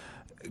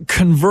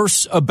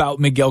converse about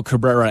Miguel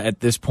Cabrera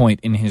at this point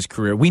in his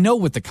career? We know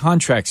what the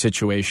contract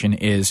situation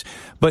is,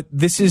 but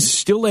this is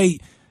still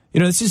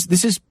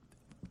this is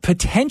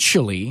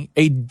potentially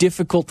a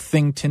difficult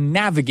thing to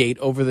navigate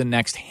over the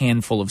next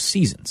handful of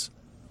seasons.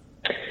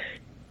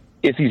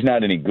 If he's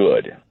not any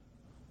good,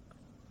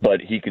 but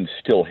he can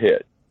still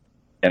hit.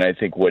 And I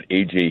think what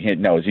A.J. Hinch,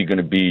 now, is he going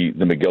to be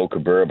the Miguel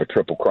Cabrera of a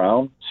Triple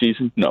Crown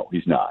season? No,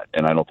 he's not.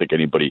 And I don't think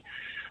anybody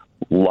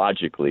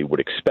logically would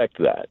expect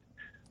that.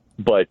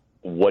 But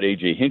what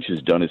A.J. Hinch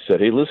has done is said,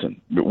 hey, listen,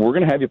 we're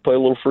going to have you play a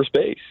little first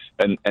base.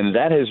 And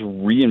that has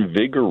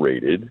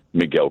reinvigorated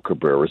Miguel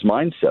Cabrera's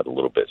mindset a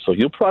little bit. So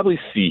you'll probably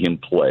see him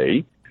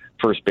play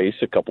first base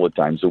a couple of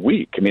times a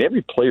week. I mean,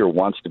 every player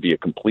wants to be a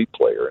complete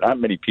player. Not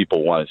many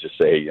people want to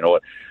just say, you know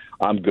what,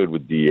 I'm good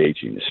with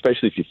DHing,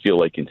 especially if you feel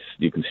like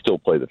you can still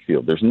play the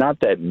field. There's not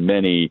that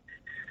many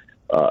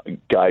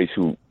guys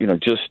who,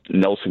 just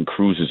Nelson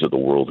Cruzes of the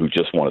world who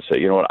just want to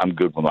say, you know what, I'm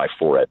good with my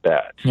 4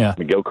 at-bats. Yeah.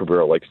 Miguel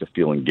Cabrera likes to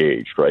feel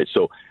engaged, right?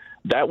 So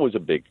that was a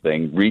big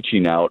thing,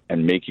 reaching out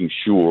and making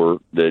sure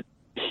that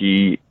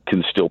he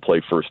can still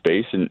play first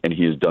base, and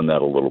he has done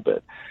that a little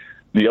bit.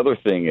 The other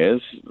thing is,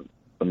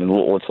 I mean,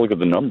 let's look at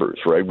the numbers,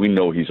 right? We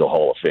know he's a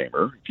Hall of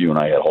Famer. If you and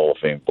I had Hall of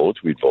Fame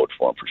votes, we'd vote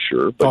for him for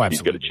sure. But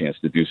he's got a chance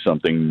to do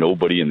something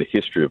nobody in the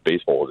history of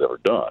baseball has ever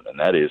done, and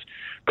that is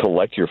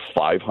collect your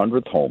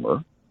 500th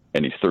homer,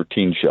 and he's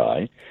 13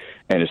 shy,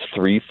 and his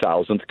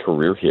 3,000th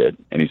career hit,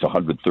 and he's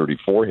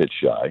 134 hits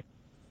shy.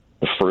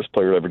 The first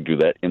player to ever do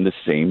that in the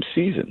same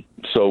season.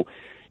 So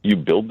you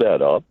build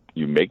that up.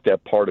 You make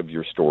that part of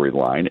your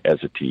storyline as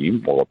a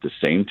team, while at the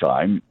same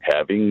time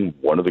having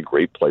one of the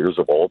great players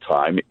of all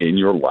time in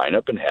your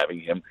lineup and having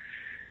him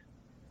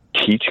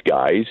teach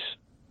guys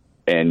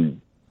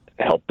and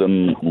help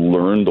them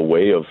learn the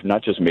way of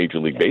not just Major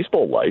League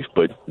Baseball life,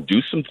 but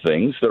do some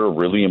things that are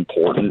really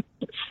important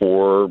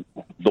for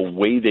the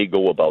way they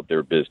go about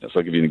their business.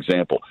 I'll give you an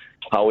example.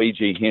 How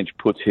A.J. Hinch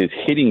puts his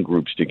hitting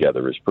groups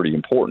together is pretty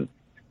important.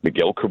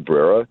 Miguel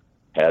Cabrera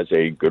has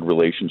a good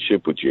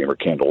relationship with Jeimer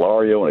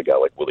Candelario and a guy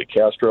like Willie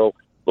Castro.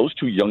 Those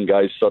two young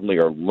guys suddenly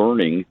are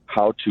learning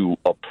how to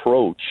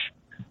approach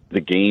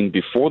the game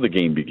before the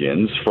game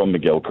begins from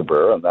Miguel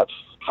Cabrera, and that's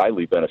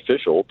highly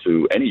beneficial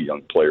to any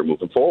young player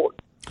moving forward.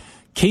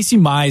 Casey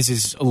Mize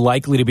is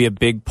likely to be a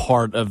big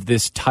part of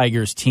this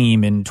Tigers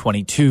team in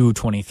 22,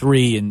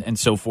 23, and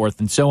so forth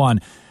and so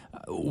on.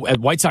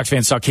 White Sox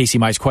fans saw Casey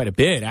Mize quite a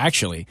bit,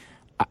 actually.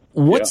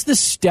 What's the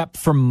step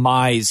for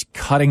Mize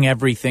cutting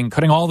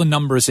all the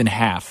numbers in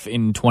half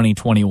in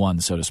 2021,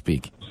 so to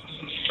speak?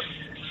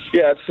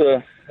 Yeah,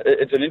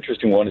 it's an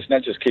interesting one. It's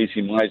not just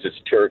Casey Mize, it's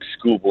Tarek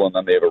Skubal, and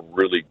then they have a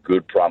really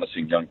good,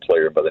 promising young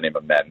player by the name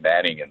of Matt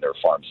Manning in their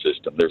farm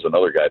system. There's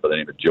another guy by the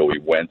name of Joey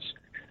Wentz,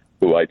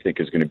 who I think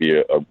is going to be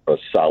a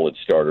solid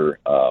starter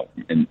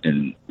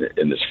in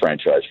this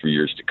franchise for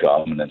years to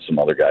come, and then some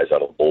other guys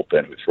out of the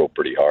bullpen who throw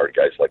pretty hard,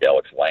 guys like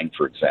Alex Lang,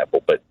 for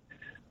example. But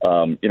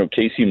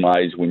Casey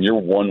Mize, when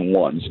you're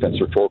 1-1,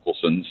 Spencer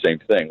Torkelson, same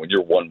thing. When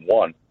you're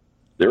 1-1,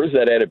 there is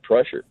that added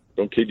pressure.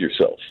 Don't kid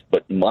yourself.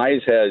 But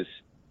Mize has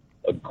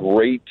a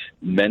great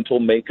mental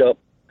makeup.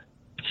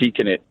 He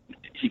can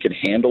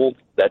handle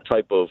that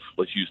type of,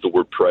 let's use the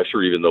word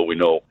pressure, even though we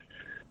know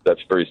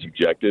that's very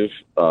subjective,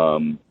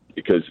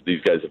 because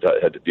these guys have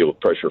had to deal with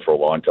pressure for a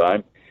long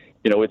time.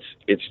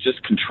 It's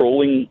just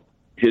controlling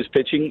his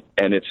pitching,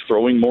 and it's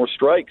throwing more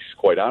strikes,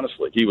 quite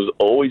honestly. He was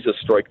always a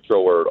strike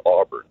thrower at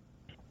Auburn.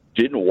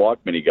 Didn't walk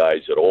many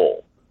guys at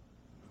all.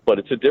 But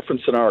it's a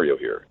different scenario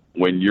here.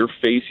 When you're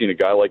facing a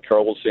guy like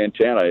Carlos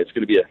Santana, it's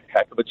going to be a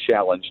heck of a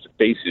challenge to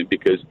face him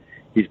because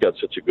he's got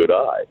such a good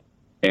eye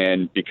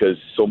and because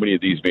so many of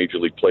these major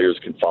league players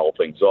can foul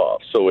things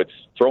off. So it's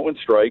throwing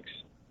strikes,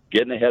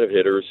 getting ahead of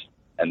hitters,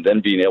 and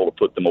then being able to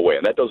put them away.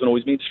 And that doesn't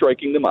always mean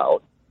striking them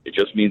out. It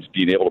just means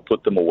being able to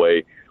put them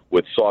away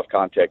with soft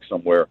contact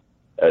somewhere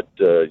at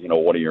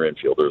one of your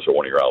infielders or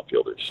one of your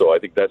outfielders. So I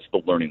think that's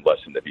the learning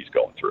lesson that he's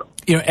going through.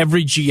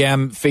 Every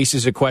GM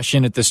faces a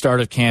question at the start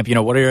of camp,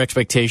 what are your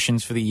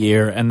expectations for the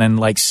year? And then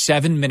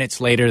 7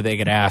 minutes later, they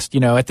get asked,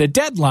 at the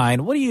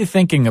deadline, what are you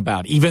thinking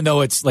about? Even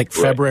though it's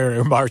February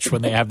or March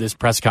when they have this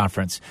press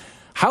conference.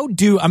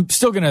 I'm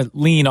still going to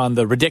lean on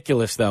the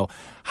ridiculous, though.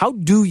 How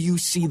do you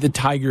see the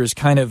Tigers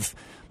kind of,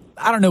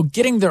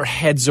 getting their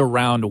heads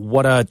around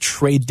what a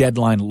trade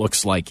deadline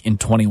looks like in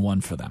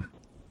 21 for them?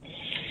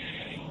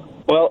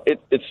 Well,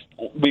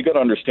 we got to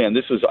understand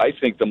this is, I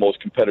think, the most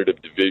competitive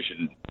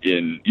division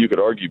in, you could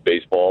argue,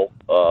 baseball,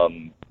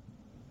 and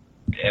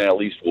at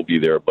least we'll be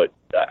there. But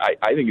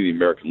I think in the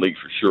American League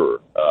for sure.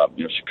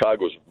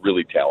 Chicago's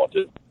really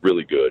talented,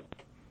 really good.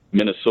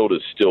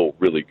 Minnesota's still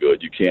really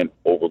good. You can't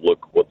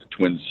overlook what the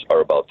Twins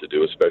are about to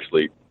do,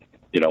 especially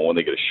when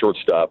they get a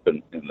shortstop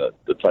and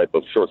the type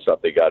of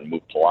shortstop they got and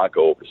move Polanco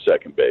over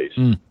second base.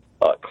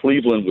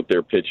 Cleveland with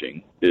their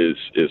pitching is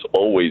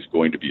always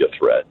going to be a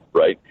threat,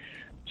 right?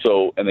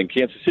 So, and then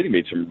Kansas City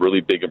made some really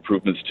big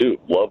improvements, too.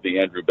 Love the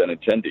Andrew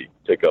Benintendi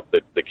pick up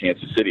the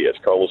Kansas City as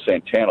Carlos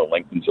Santana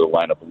lengthens their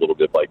lineup a little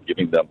bit by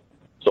giving them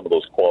some of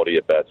those quality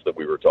at-bats that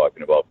we were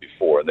talking about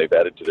before, and they've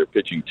added to their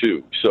pitching,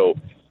 too. So,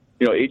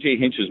 A.J.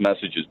 Hinch's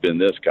message has been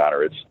this,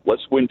 Connor. It's,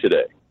 let's win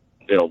today.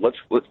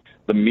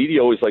 The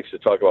media always likes to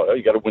talk about,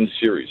 you got to win the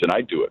series, and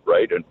I do it,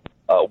 right? And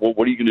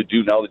what are you going to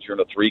do now that you're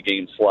in a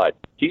 3-game slide?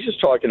 He's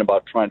just talking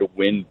about trying to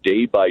win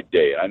day by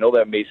day. And I know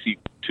that may seem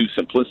too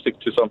simplistic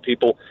to some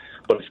people,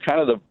 but it's kind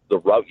of the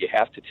route you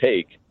have to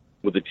take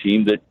with a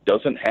team that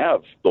doesn't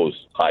have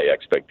those high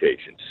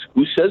expectations.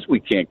 Who says we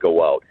can't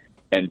go out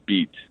and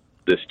beat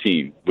this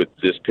team with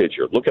this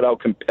pitcher? Look at how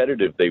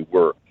competitive they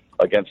were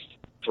against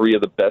 3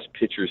 of the best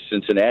pitchers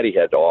Cincinnati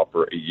had to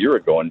offer a year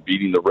ago and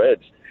beating the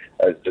Reds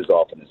as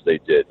often as they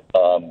did.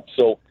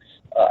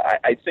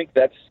 I think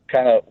that's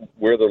kind of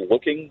where they're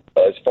looking.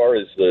 As far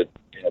as the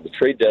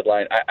trade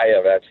deadline, I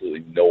have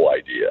absolutely no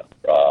idea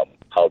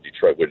how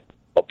Detroit would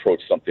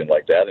approach something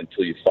like that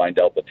until you find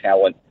out the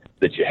talent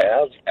that you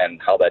have and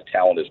how that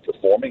talent is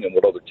performing and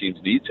what other teams'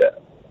 needs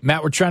have.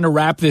 Matt, we're trying to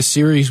wrap this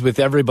series with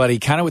everybody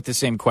kind of with the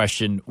same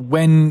question.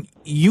 When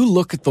you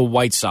look at the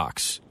White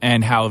Sox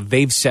and how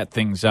they've set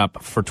things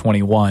up for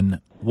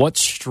 21, what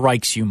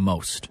strikes you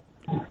most?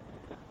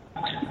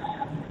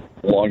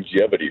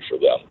 Longevity for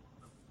them.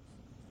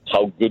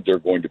 how good they're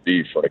going to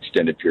be for an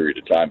extended period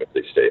of time if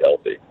they stay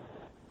healthy.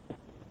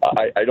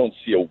 I don't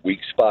see a weak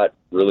spot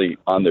really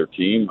on their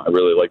team. I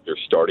really like their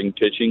starting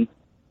pitching.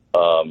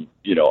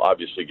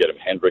 Obviously getting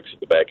Hendricks at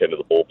the back end of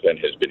the bullpen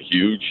has been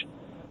huge.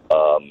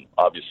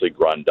 Obviously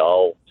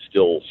Grandal,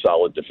 still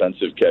solid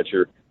defensive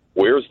catcher.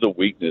 Where's the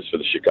weakness for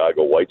the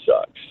Chicago White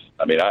Sox?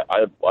 I mean,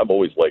 I've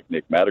always liked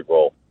Nick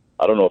Madrigal.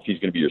 I don't know if he's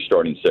going to be your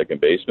starting second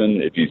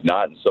baseman. If he's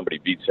not and somebody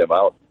beats him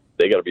out,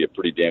 they got to be a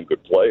pretty damn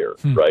good player,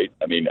 right?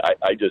 I mean,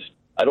 I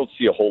don't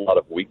see a whole lot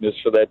of weakness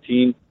for that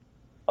team.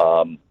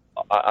 I'm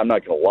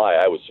not going to lie.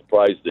 I was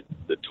surprised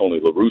that Tony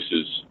La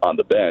Russa's on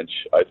the bench.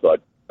 I thought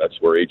that's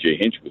where A.J.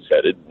 Hinch was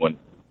headed. When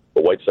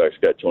the White Sox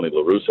got Tony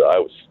La Russa, I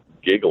was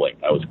giggling.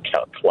 I was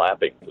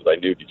clapping because I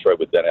knew Detroit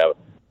would then have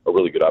a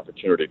really good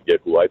opportunity to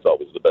get who I thought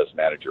was the best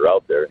manager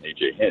out there, in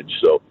A.J. Hinch.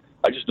 So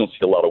I just don't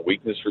see a lot of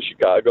weakness for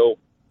Chicago,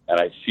 and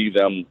I see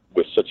them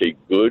with such a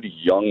good,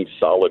 young,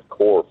 solid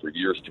core for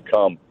years to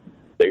come.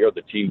 They are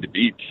the team to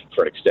beat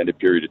for an extended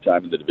period of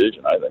time in the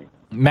division, I think.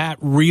 Matt,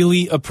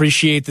 really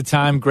appreciate the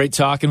time. Great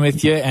talking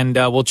with you, and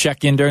we'll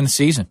check in during the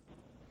season.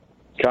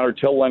 Connor,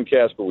 tell Len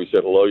Casper we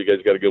said hello. You guys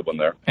got a good one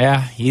there.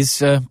 Yeah,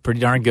 he's pretty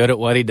darn good at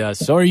what he does.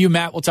 So are you,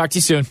 Matt. We'll talk to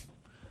you soon.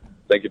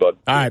 Thank you, bud.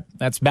 All right,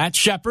 that's Matt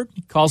Shepard.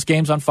 He calls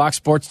games on Fox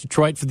Sports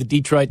Detroit for the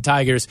Detroit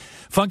Tigers.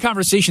 Fun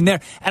conversation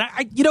there. And,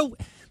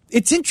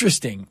 it's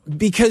interesting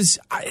because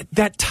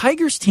that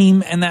Tigers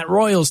team and that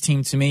Royals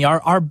team to me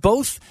are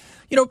both,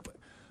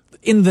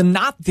 in the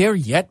not there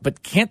yet,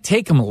 but can't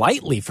take them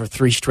lightly for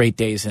 3 straight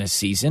days in a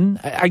season.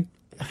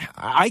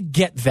 I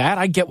get that.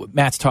 I get what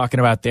Matt's talking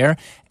about there.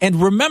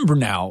 And remember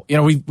now,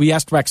 we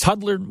asked Rex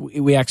Hudler,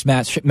 we asked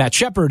Matt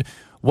Shepard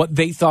what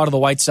they thought of the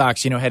White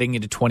Sox, heading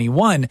into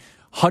 21.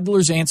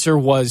 Hudler's answer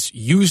was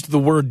used the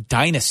word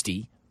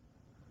dynasty,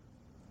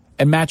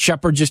 and Matt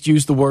Shepard just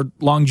used the word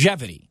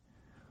longevity.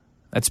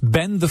 That's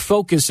been the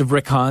focus of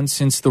Rick Hahn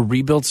since the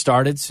rebuild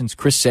started, since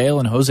Chris Sale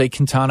and Jose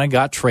Quintana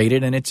got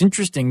traded. And it's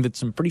interesting that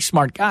some pretty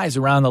smart guys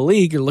around the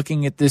league are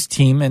looking at this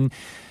team and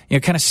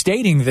kind of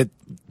stating that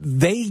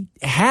they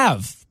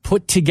have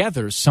put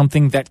together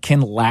something that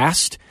can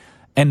last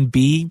and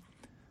be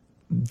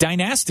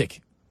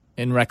dynastic,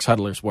 in Rex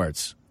Hudler's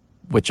words,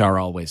 which are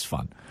always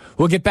fun.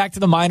 We'll get back to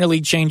the minor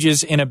league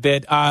changes in a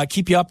bit.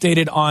 Keep you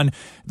updated on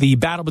the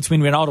battle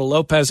between Reynaldo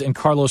Lopez and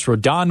Carlos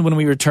Rodon when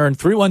we return.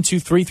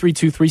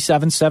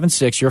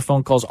 312-332-3776. Your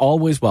phone calls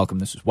always welcome.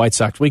 This is White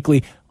Sox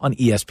Weekly on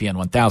ESPN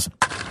 1000.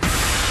 The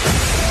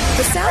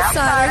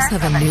Southsiders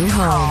have a new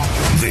home.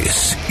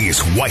 This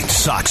is White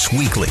Sox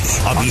Weekly,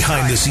 a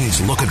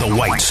behind-the-scenes look at the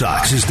White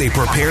Sox as they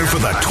prepare for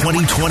the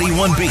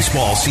 2021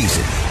 baseball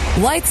season.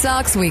 White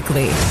Sox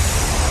Weekly,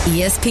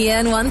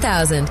 ESPN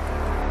 1000.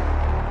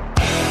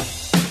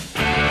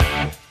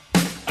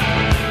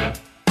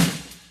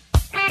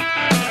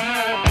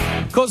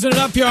 Closing it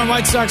up here on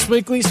White Sox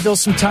Weekly. Still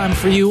some time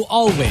for you.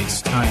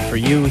 Always time for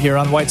you here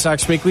on White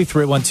Sox Weekly.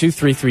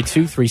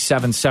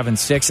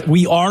 312-332-3776.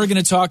 We are going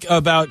to talk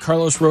about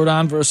Carlos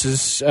Rodon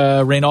versus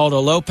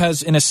Reynaldo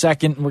Lopez in a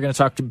second. We're going to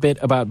talk a bit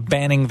about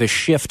banning the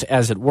shift,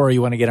 as it were.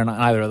 You want to get on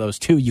either of those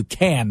two, you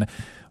can.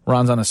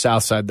 Ron's on the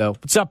south side, though.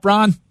 What's up,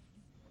 Ron?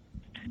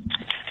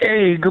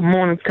 Hey, good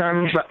morning,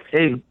 Connor.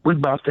 Hey, we're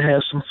about to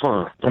have some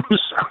fun on the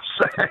south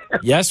side.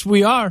 Yes,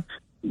 we are.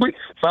 We're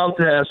about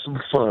to have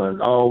some fun.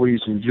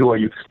 Always enjoy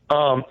you.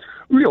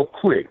 Real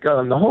quick,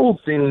 the whole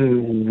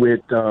thing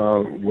with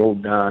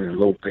Rodon and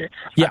Lopez,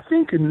 I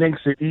think it makes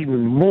it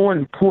even more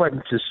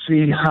important to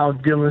see how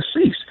Dylan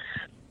Cease,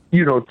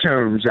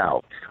 turns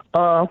out.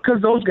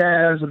 Because those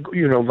guys are,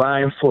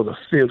 vying for the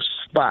 5th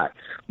spot.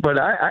 But,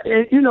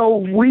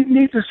 we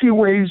need to see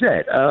where he's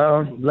at.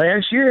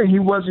 Last year, he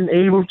wasn't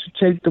able to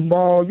take the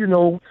ball,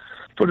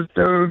 for the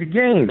 3rd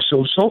game.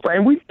 So far,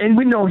 and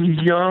we know he's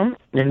young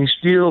and he's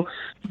still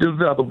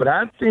developing. But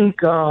I think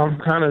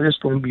kind of it's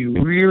going to be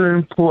really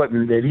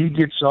important that he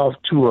gets off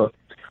to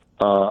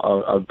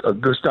a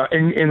good start.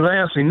 And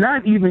lastly,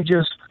 not even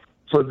just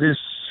for this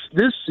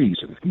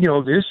season.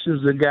 This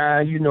is a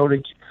guy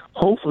that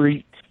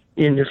hopefully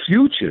in the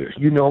future,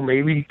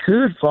 maybe he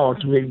could fall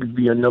to maybe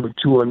be a number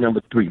 2 or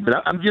number 3.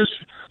 But I'm just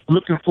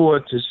looking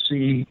forward to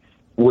see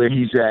where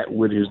he's at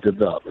with his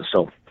development.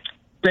 So.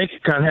 Thank you,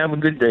 Con. Have a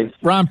good day.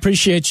 Ron,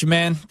 appreciate you,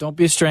 man. Don't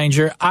be a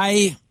stranger.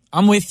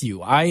 I'm with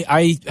you.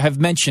 I have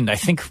mentioned, I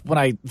think when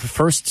I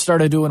first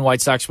started doing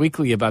White Sox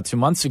Weekly about 2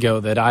 months ago,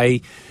 that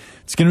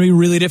it's going to be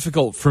really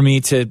difficult for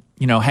me to,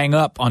 hang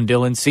up on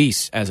Dylan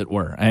Cease, as it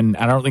were. And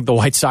I don't think the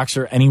White Sox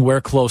are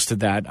anywhere close to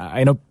that.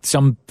 I know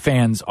some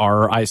fans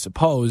are, I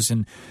suppose,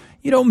 and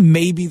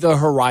maybe the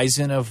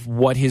horizon of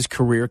what his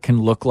career can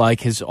look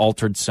like has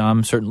altered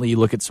some. Certainly you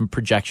look at some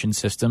projection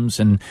systems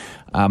and,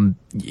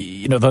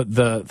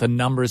 the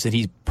numbers that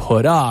he's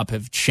put up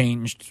have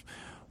changed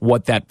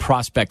what that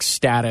prospect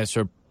status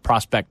or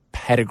prospect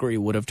pedigree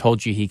would have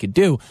told you he could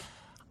do.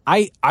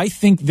 I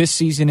think this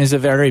season is a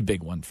very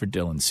big one for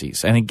Dylan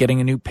Cease. I think getting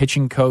a new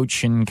pitching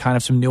coach and kind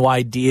of some new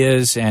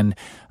ideas and,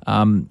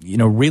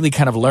 really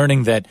kind of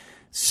learning that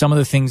some of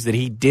the things that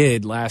he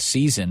did last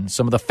season,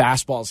 some of the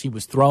fastballs he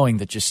was throwing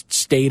that just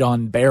stayed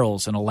on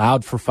barrels and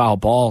allowed for foul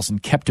balls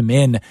and kept him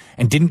in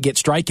and didn't get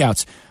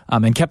strikeouts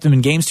and kept him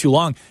in games too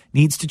long,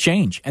 needs to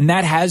change. And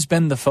that has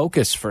been the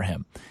focus for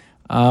him.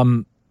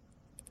 There's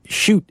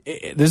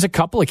a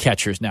couple of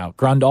catchers now.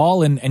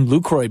 Grandal and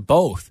Lucroy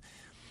both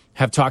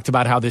have talked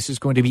about how this is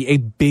going to be a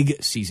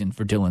big season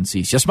for Dylan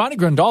Cease. Yasmani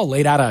Grandal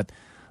laid out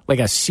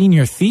a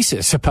senior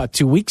thesis about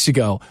 2 weeks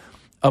ago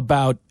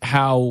about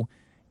how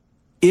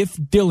if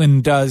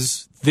Dylan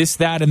does this,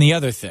 that, and the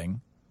other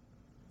thing,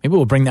 maybe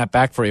we'll bring that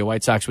back for you,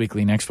 White Sox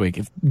Weekly, next week.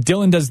 If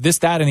Dylan does this,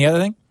 that, and the other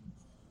thing,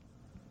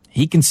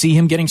 he can see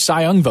him getting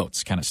Cy Young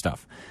votes kind of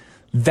stuff.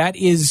 That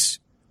is,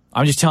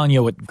 I'm just telling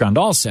you what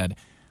Grandal said,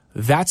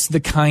 that's the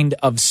kind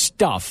of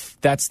stuff,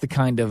 that's the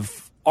kind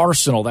of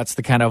arsenal, that's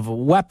the kind of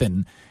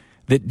weapon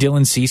that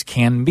Dylan Cease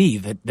can be,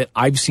 that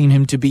I've seen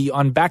him to be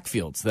on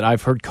backfields, that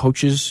I've heard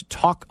coaches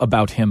talk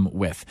about him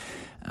with.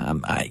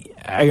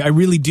 I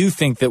really do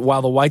think that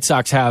while the White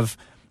Sox have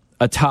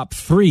a top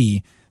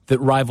three that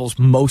rivals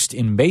most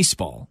in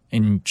baseball,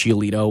 in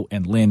Giolito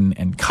and Lynn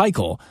and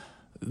Keuchel,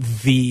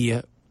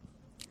 the,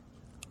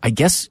 I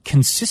guess,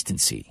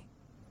 consistency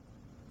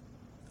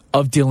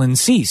of Dylan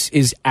Cease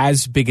is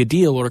as big a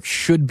deal, or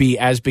should be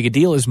as big a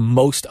deal as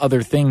most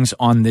other things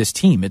on this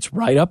team. It's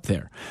right up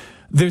there.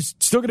 There's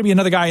still going to be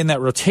another guy in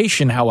that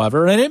rotation,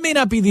 however, and it may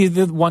not be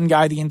the one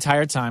guy the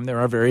entire time. There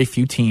are very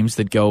few teams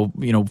that go,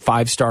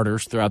 5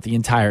 starters throughout the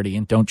entirety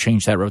and don't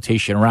change that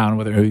rotation around,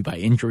 whether it be by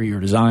injury or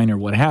design or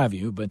what have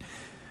you. But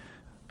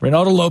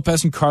Reynaldo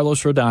Lopez and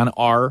Carlos Rodon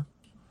are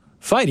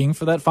fighting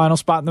for that final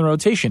spot in the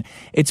rotation.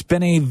 It's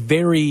been a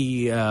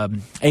very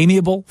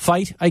amiable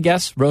fight, I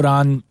guess.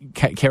 Rodon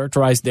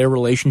characterized their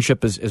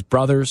relationship as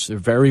brothers. They're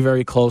very,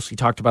 very close. He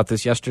talked about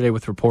this yesterday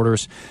with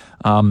reporters.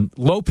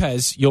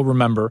 Lopez, you'll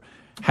remember,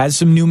 has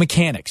some new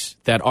mechanics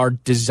that are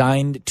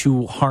designed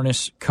to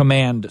harness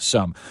command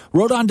some.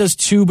 Rodon does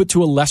too, but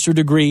to a lesser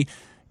degree.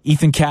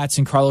 Ethan Katz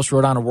and Carlos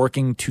Rodon are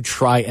working to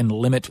try and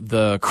limit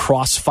the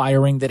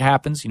cross-firing that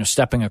happens,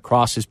 stepping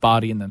across his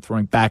body and then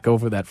throwing back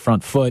over that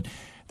front foot.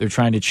 They're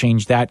trying to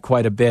change that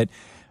quite a bit.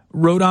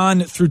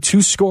 Rodon threw 2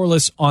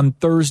 scoreless on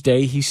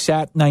Thursday. He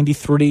sat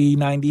 93,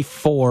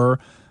 94,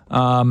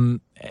 and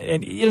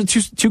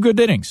two good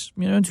innings.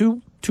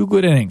 Two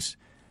good innings.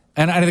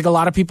 And I think a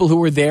lot of people who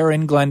were there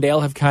in Glendale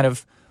have kind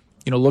of,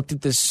 looked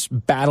at this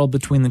battle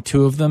between the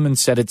two of them and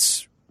said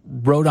it's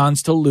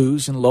Rodon's to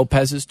lose and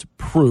Lopez's to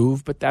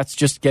prove, but that's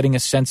just getting a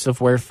sense of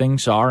where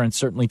things are. And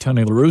certainly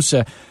Tony La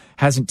Russa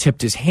hasn't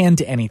tipped his hand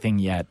to anything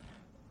yet.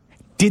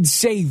 Did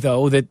say,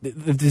 though, that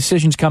the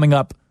decision's coming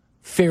up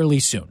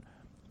fairly soon.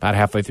 About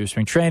halfway through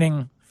spring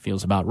training,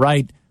 feels about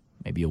right.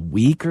 Maybe a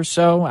week or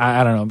so.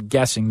 I don't know, I'm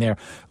guessing there.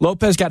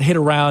 Lopez got hit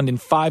around in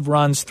 5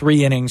 runs,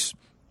 3 innings,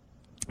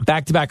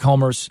 back-to-back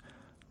homers,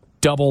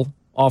 double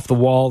off the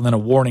wall, and then a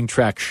warning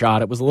track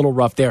shot. It was a little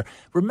rough there.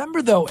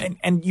 Remember, though,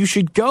 and you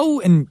should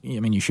go and,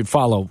 you should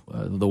follow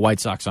the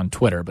White Sox on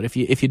Twitter, but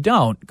if you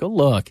don't, go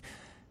look.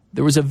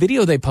 There was a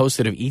video they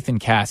posted of Ethan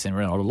Katz and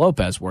Reynaldo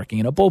Lopez working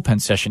in a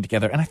bullpen session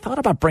together, and I thought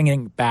about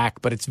bringing it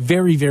back, but it's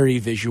very, very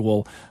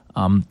visual.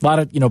 A lot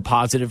of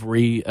positive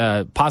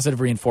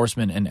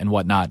reinforcement and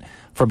whatnot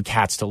from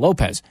Katz to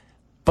Lopez.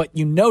 But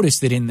you notice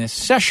that in this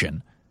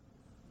session,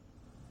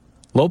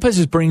 Lopez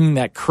is bringing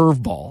that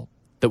curveball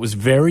that was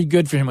very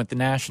good for him with the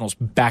Nationals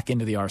back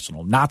into the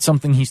arsenal. Not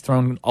something he's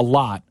thrown a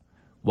lot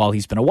while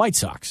he's been a White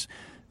Sox.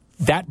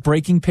 That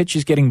breaking pitch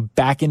is getting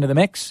back into the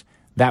mix.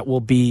 That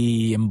will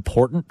be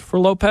important for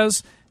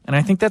Lopez, and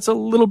I think that's a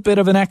little bit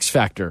of an X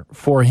factor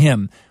for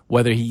him,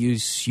 whether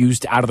he's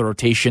used out of the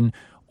rotation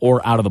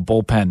or out of the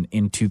bullpen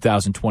in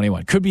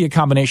 2021. Could be a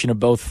combination of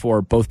both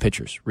for both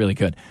pitchers. Really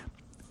good.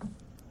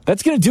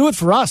 That's going to do it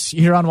for us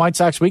here on White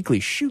Sox Weekly.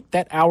 Shoot,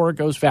 that hour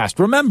goes fast.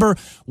 Remember,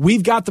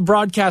 we've got the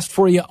broadcast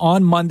for you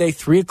on Monday,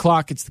 3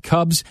 o'clock. It's the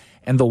Cubs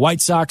and the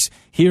White Sox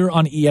here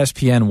on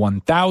ESPN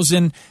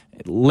 1000.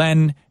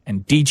 Len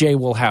and DJ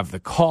will have the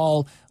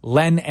call.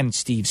 Len and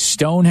Steve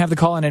Stone have the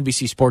call on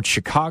NBC Sports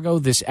Chicago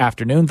this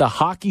afternoon. The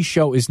hockey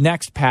show is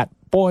next. Pat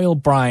Boyle,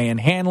 Brian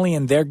Hanley,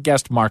 and their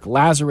guest Mark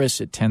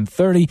Lazarus at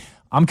 10:30.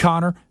 I'm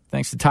Connor.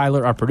 Thanks to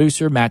Tyler, our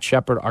producer, Matt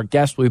Shepard, our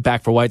guest. We'll be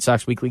back for White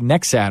Sox Weekly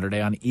next Saturday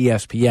on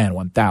ESPN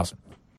 1000.